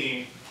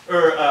me,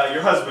 or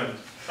your husband.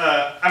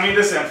 I mean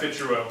this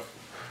Amphitruo,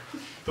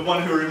 the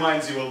one who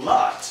reminds you a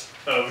lot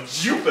of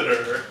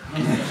Jupiter.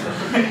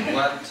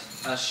 What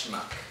a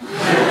schmuck.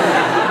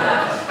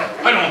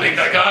 I don't think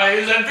that guy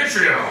is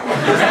Amphitruo.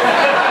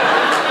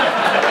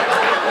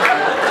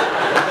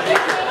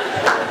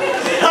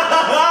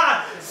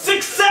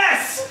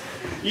 Success!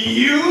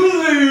 You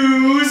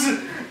lose,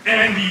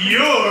 and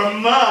you're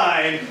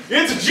mine.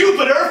 It's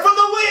Jupiter for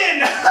the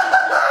win!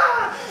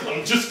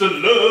 I'm just a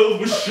love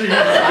machine.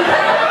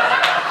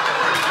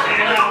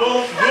 And I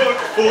won't work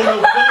for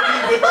nobody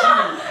but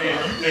you.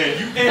 And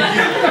you.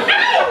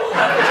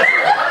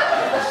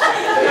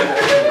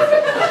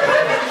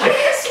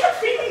 Yes!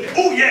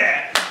 Oh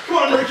yeah! Come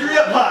on, Mercury,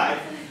 up high.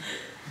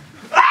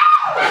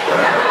 Ah!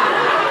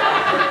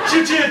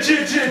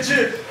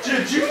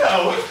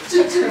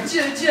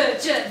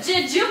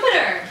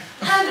 Jupiter!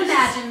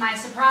 Imagine my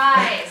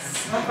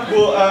surprise.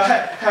 Well,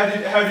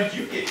 how did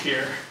you get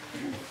here?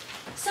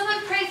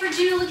 Someone pray for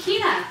Juno,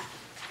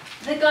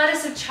 the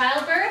goddess of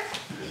childbirth.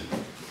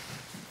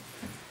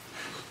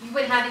 You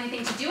wouldn't have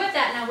anything to do with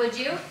that now, would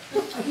you?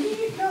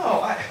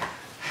 No,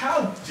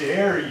 how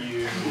dare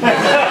you?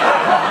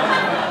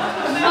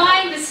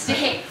 My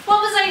mistake.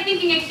 What was I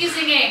thinking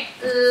accusing a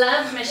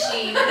love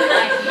machine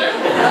like you?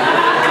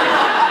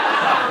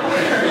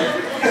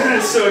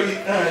 So you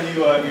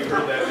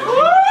heard that, did you?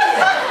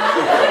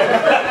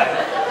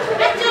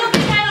 And don't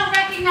think I don't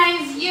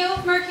recognize you,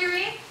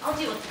 Mercury. I'll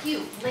deal with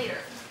you later.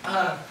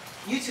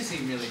 You two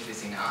seem really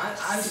busy now.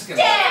 I'm just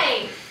gonna...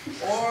 Stay!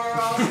 Or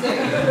I'll stay.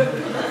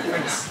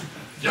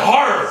 For now.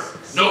 Yar!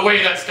 No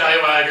way that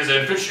scallywag is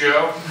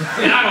Amphitruo.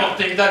 And I don't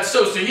think that's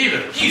Sosa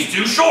either. He's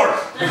too short.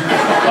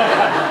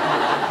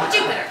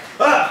 Jupiter.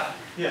 Ah,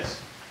 yes.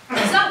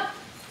 So,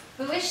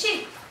 who is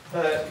she?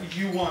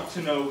 You want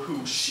to know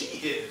who she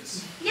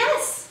is?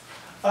 Yes.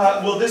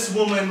 Well, this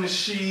woman,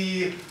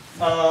 she...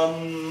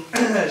 What's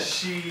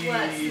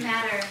the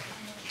matter?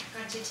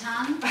 Got your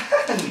tongue?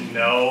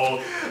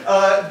 No.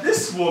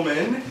 This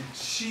woman,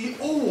 she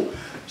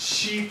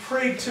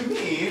prayed to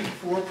me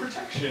for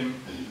protection.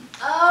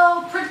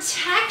 Oh,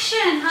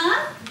 protection,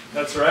 huh?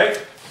 That's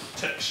right.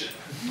 Protection.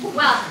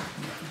 Well,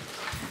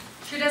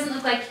 sure doesn't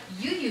look like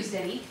you used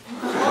any.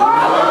 And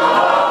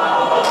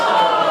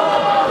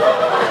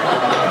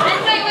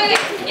wait.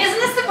 Isn't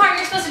this the part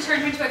you're supposed to turn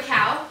her into a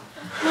cow?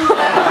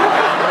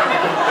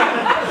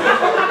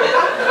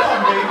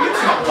 Maybe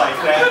it's not like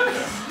that.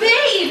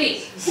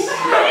 Baby!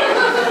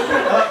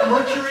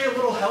 Mercury, a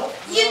little help?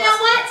 You know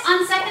what?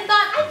 On second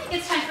thought, I think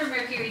it's time for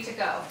Mercury to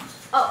go.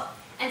 Oh,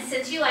 and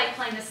since you like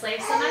playing the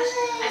slave so much,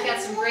 I've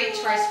got some great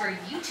chores for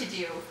you to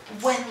do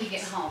when we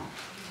get home.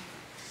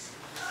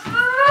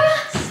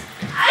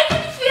 I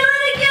can feel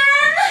it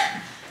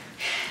again!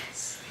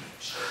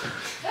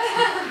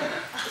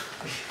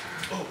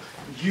 Oh,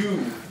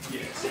 you,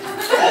 yes.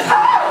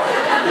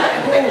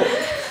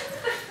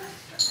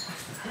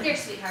 There,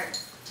 sweetheart.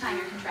 Time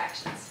your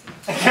contractions.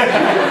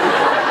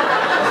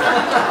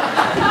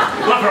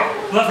 Love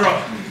her.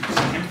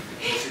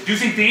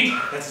 Seducing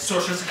fiend, that's a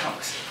sorcerer's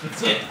accomplice.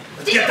 That's it.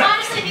 Did you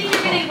honestly think you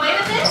were getting away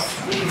with this?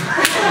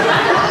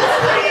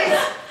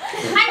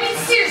 I mean,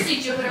 seriously,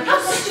 Jupiter, how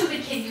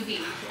stupid can you be?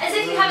 As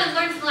if you haven't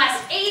learned from the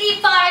last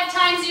 85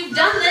 times you've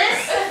done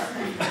this.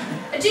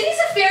 Do these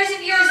affairs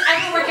of yours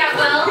ever work out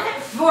well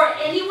for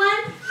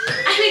anyone?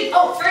 I mean,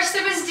 first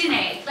there was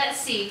Danae. Let's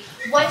see.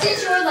 What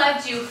did your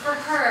love do for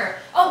her?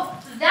 Oh,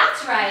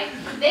 that's right.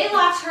 They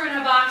locked her in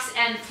a box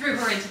and threw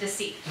her into the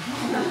sea.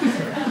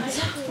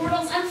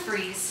 Mortals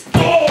unfreeze.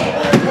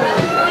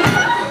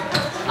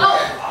 Oh,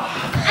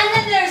 and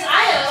then there's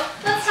Io.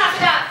 Let's talk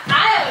about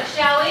Io,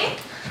 shall we?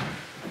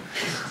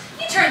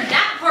 You turned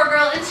that poor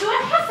girl into a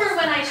heifer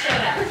when I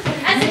showed up.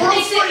 As if it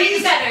makes it any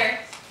better.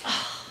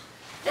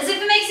 As if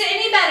it makes it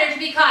any better to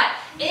be caught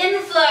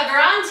in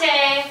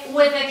flagrante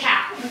with a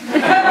cow.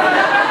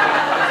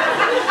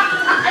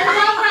 And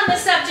while we're on the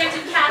subject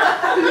of cattle,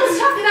 let's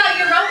talk about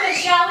Europa,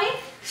 shall we?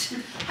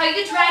 How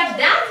you dragged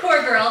that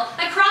poor girl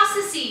across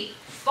the sea,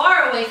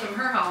 far away from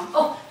her home.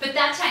 Oh, but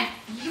that time,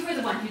 you were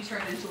the one who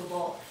turned into a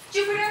bull.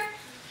 Jupiter,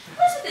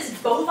 what's with this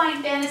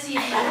bovine fantasy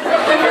of yours?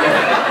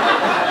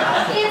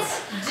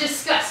 It's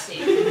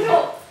disgusting.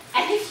 Oh,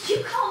 and if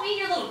you call me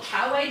your little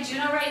cow-eyed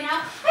Juno right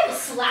now, I will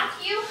slap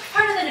you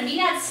harder than a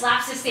Maenad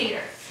slaps a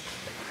satyr.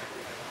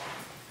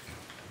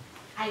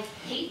 I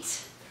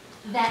hate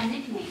that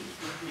nickname.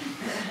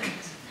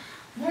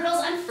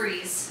 Mortals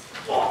unfreeze.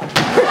 Oh,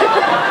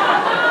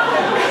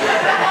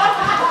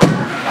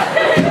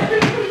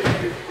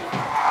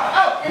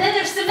 and then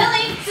there's Semele.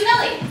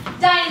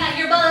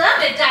 Your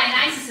beloved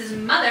Dionysus'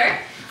 mother.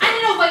 I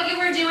don't know what you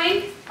were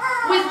doing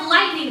with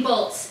lightning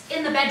bolts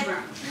in the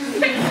bedroom.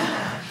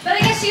 But I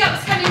guess she got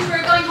what's coming to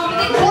her going home and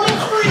they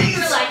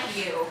were like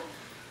you.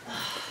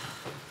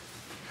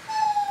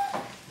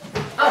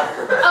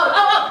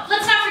 Oh,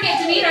 let's not forget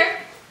Demeter.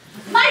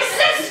 My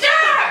sister!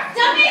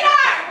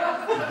 Demeter!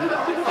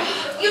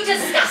 You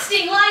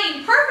disgusting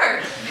lying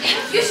pervert!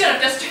 You should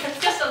have just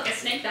like a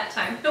snake that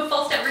time. No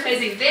false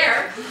advertising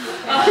there.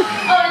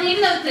 And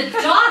even though the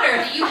daughter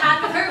that you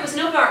had with her was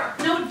no doubt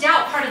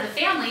part of the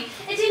family,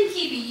 it didn't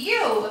keep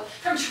you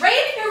from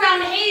trading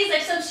around Hades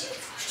like some she was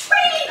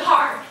trading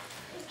hard.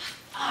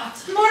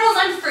 Mortals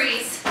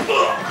unfreeze.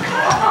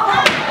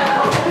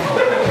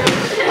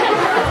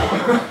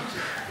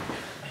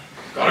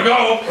 Gotta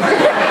go.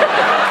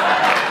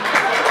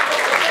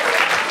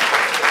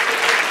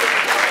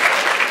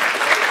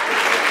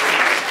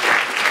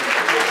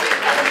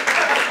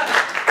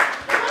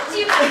 What do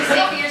you have to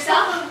say for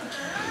yourself?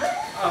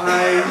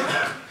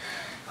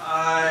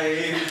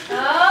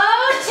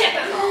 Oh,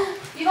 typical.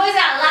 You've always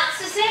got lots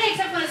to say,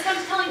 except when it comes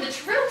to telling the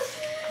truth.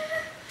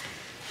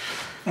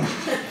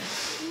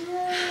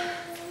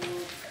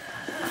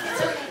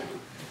 It's okay.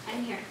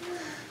 I'm here.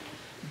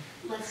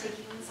 Let's take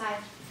you inside.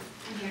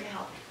 I'm here to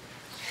help.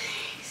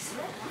 Thanks.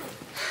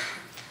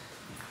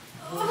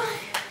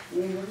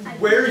 I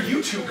Where are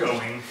you two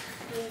going?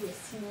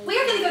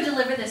 We're gonna go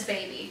deliver this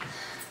baby.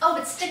 Oh,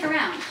 but stick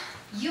around.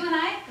 You and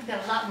I have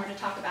got a lot more to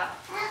talk about.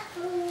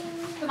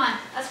 Come on,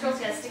 us girls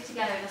gotta stick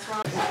together in this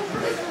world.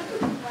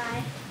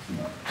 Why?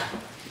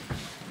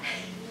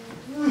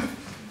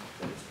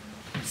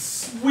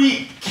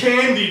 Sweet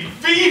candied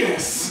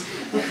Venus!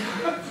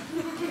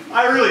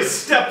 I really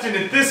stepped in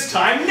it this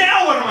time.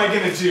 Now what am I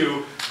gonna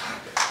do?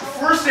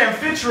 First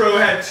Amphitruo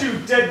had 2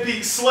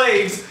 deadbeat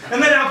slaves,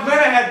 and then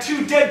Alcmena had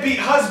 2 deadbeat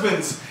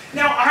husbands.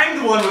 Now I'm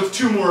the one with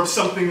 2 more of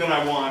something than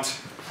I want.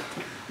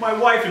 My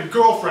wife and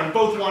girlfriend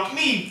both want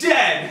me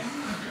dead.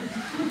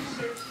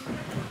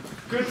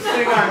 Good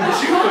thing I'm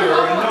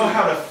Jupiter and know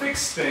how to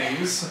fix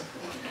things.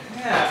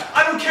 Yeah,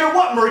 I don't care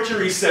what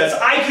Mercury says.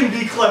 I can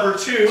be clever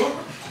too.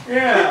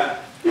 Yeah.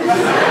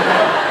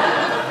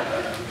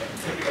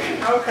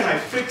 How can I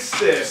fix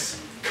this?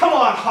 Come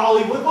on,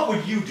 Hollywood, what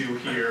would you do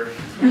here?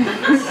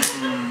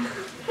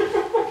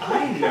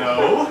 I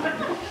know.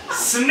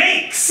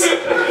 Snakes!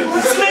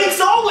 Snakes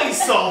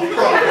always solve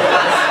problems!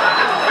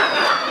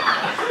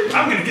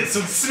 I'm gonna get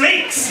some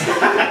snakes!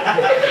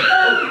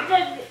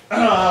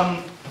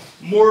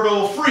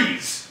 Mortal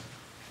freeze.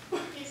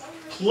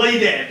 Play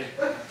dead.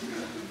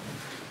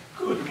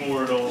 Good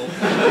mortal.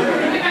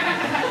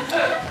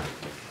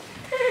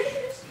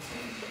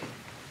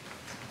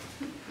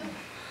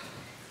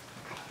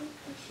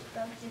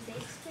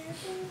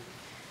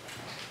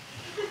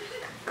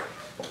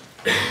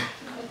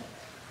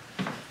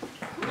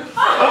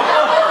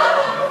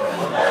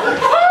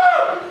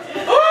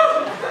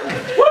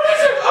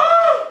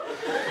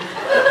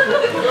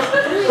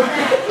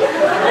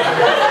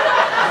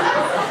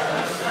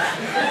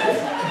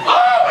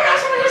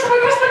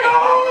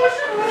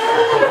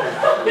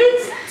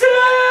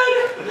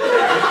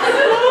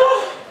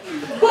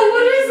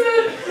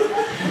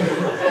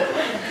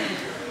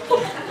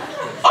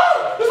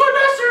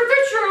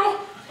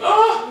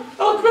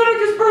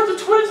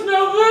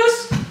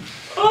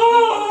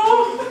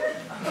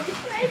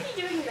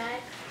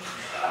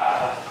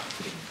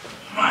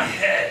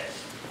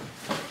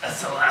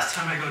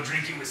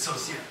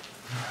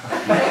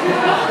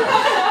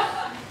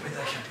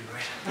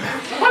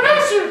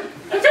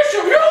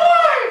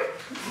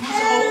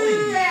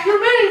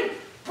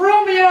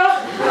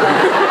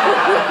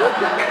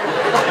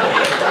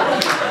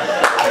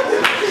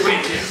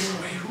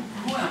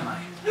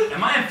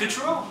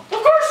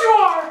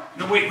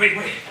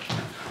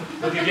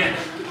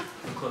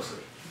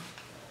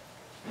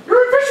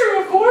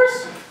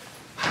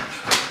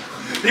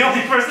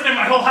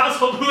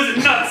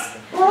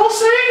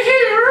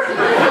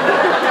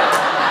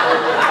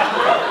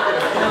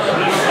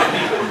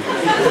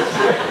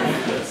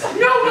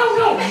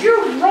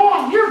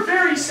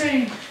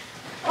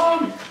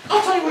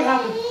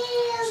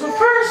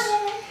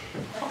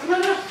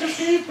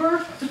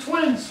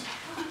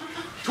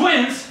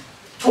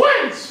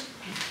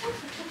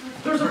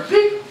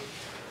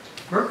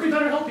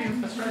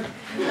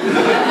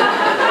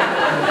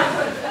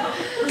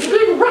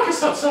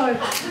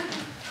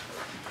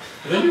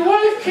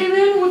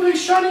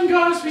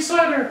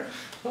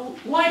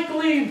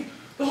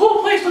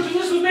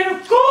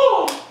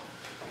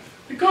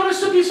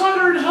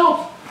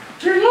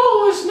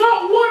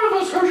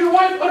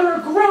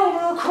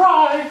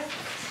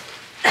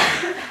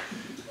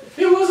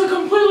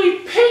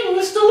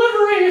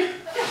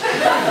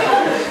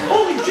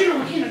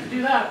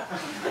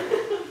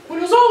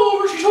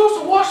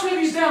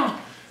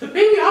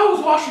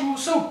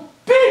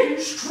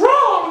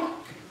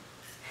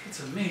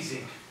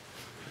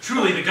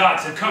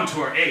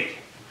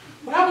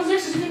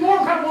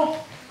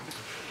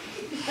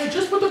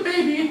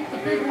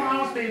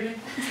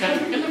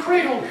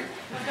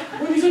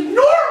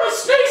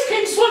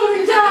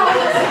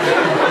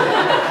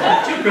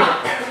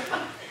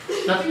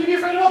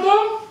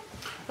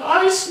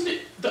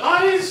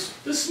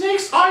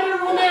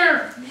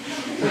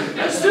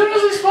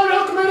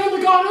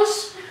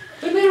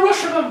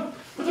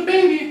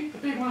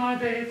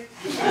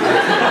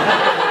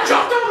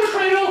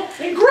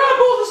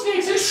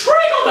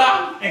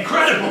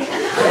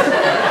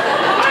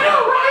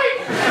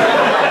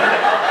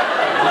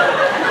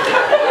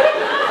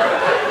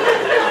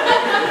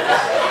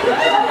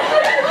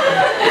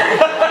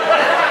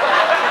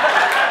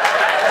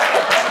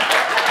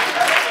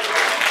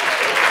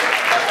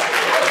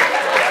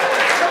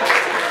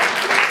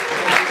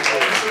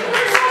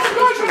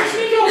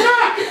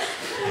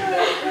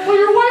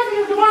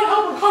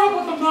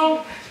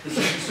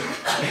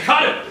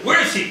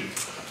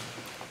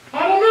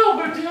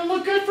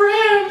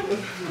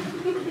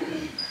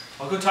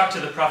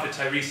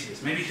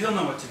 Maybe he'll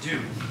know what to do.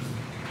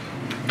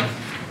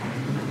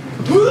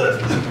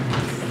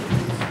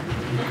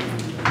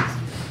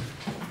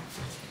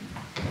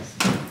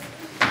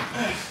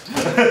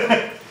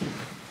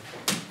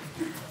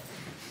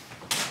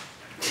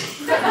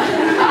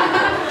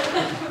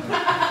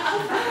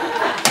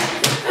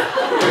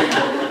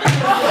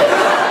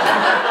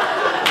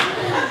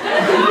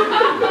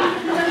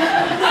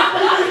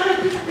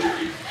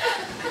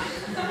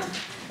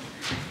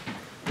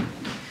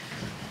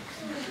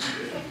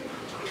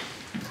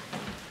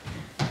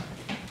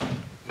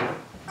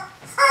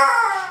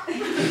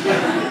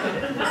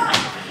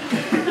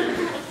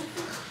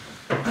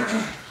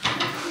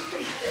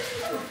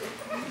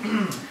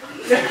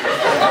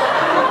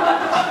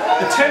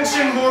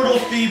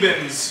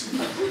 Thebans,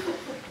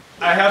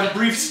 I have a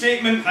brief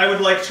statement I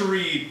would like to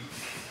read.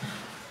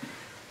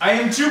 I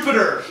am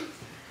Jupiter,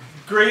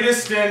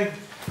 greatest and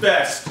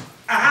best.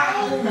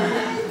 Ow!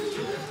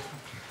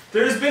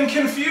 There has been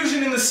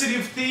confusion in the city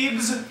of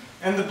Thebes,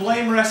 and the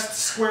blame rests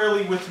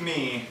squarely with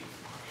me.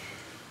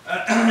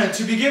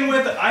 To begin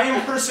with, I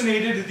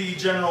impersonated the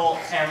General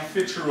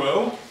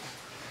Amphitruo.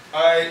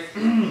 I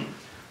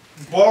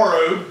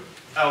borrowed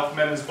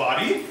Alcmena's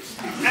body.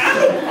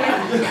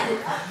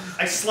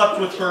 I slept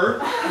with her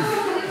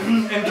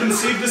and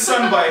conceived a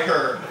son by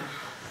her,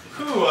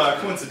 who,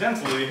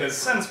 coincidentally, has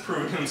since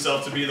proven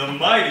himself to be the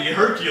mighty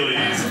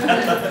Hercules.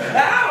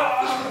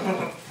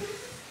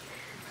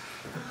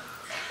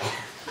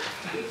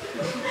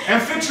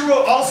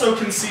 Amphitruo also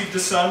conceived a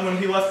son when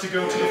he left to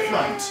go to the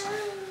front.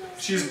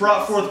 She has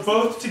brought forth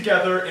both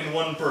together in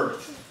one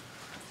birth.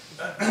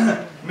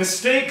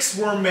 Mistakes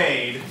were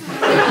made.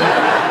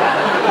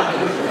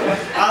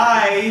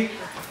 I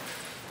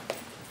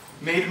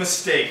made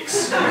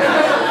mistakes.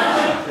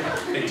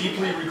 I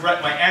deeply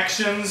regret my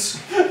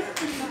actions.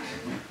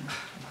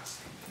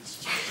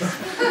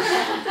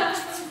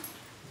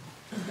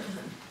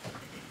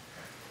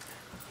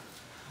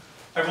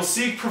 I will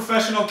seek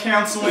professional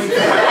counseling.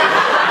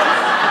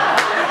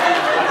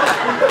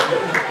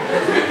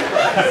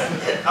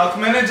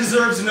 Alcmena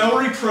deserves no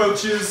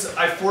reproaches.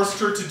 I forced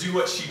her to do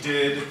what she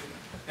did,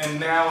 and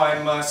now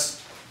I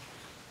must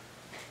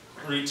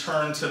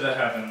return to the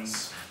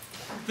heavens.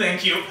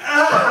 Thank you.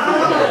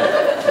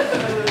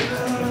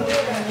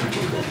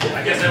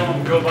 I guess I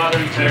won't go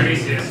bothering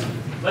Tiresias.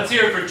 Let's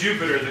hear it for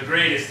Jupiter, the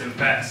greatest and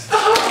best.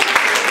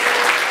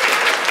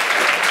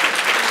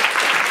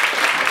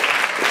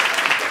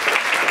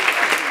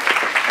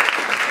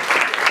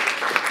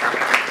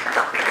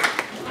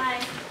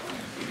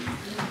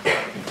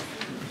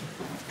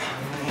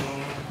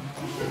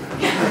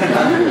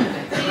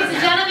 Ladies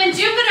and gentlemen,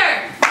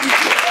 Jupiter!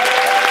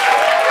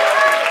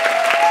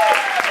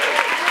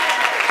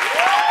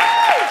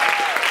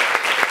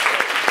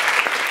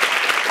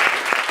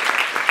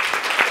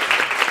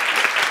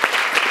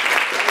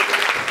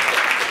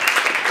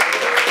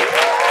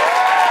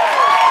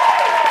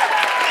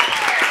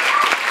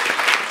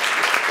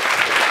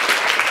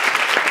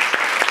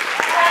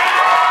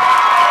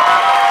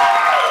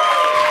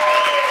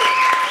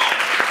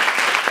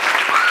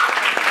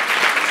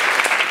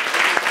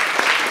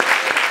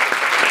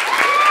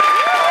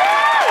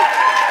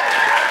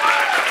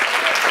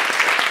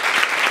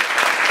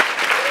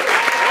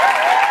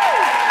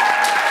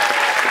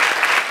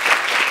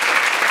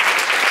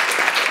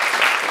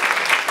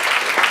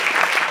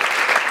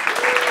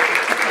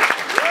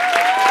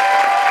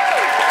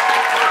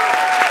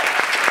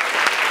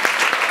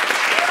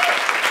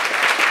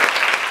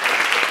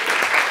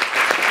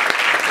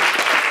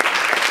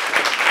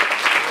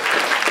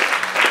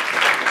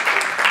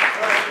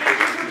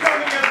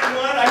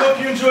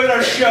 Enjoyed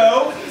our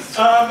show.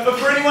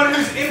 For anyone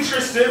who's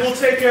interested, we'll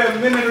take a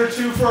minute or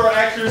two for our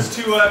actors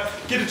to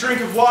get a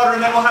drink of water,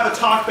 and then we'll have a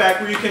talk back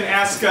where you can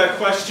ask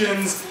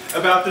questions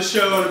about the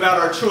show and about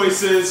our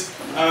choices.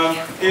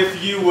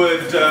 If you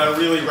would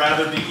really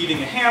rather be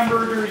eating a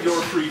hamburger,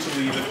 you're free to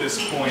leave at this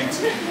point.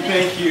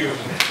 Thank you.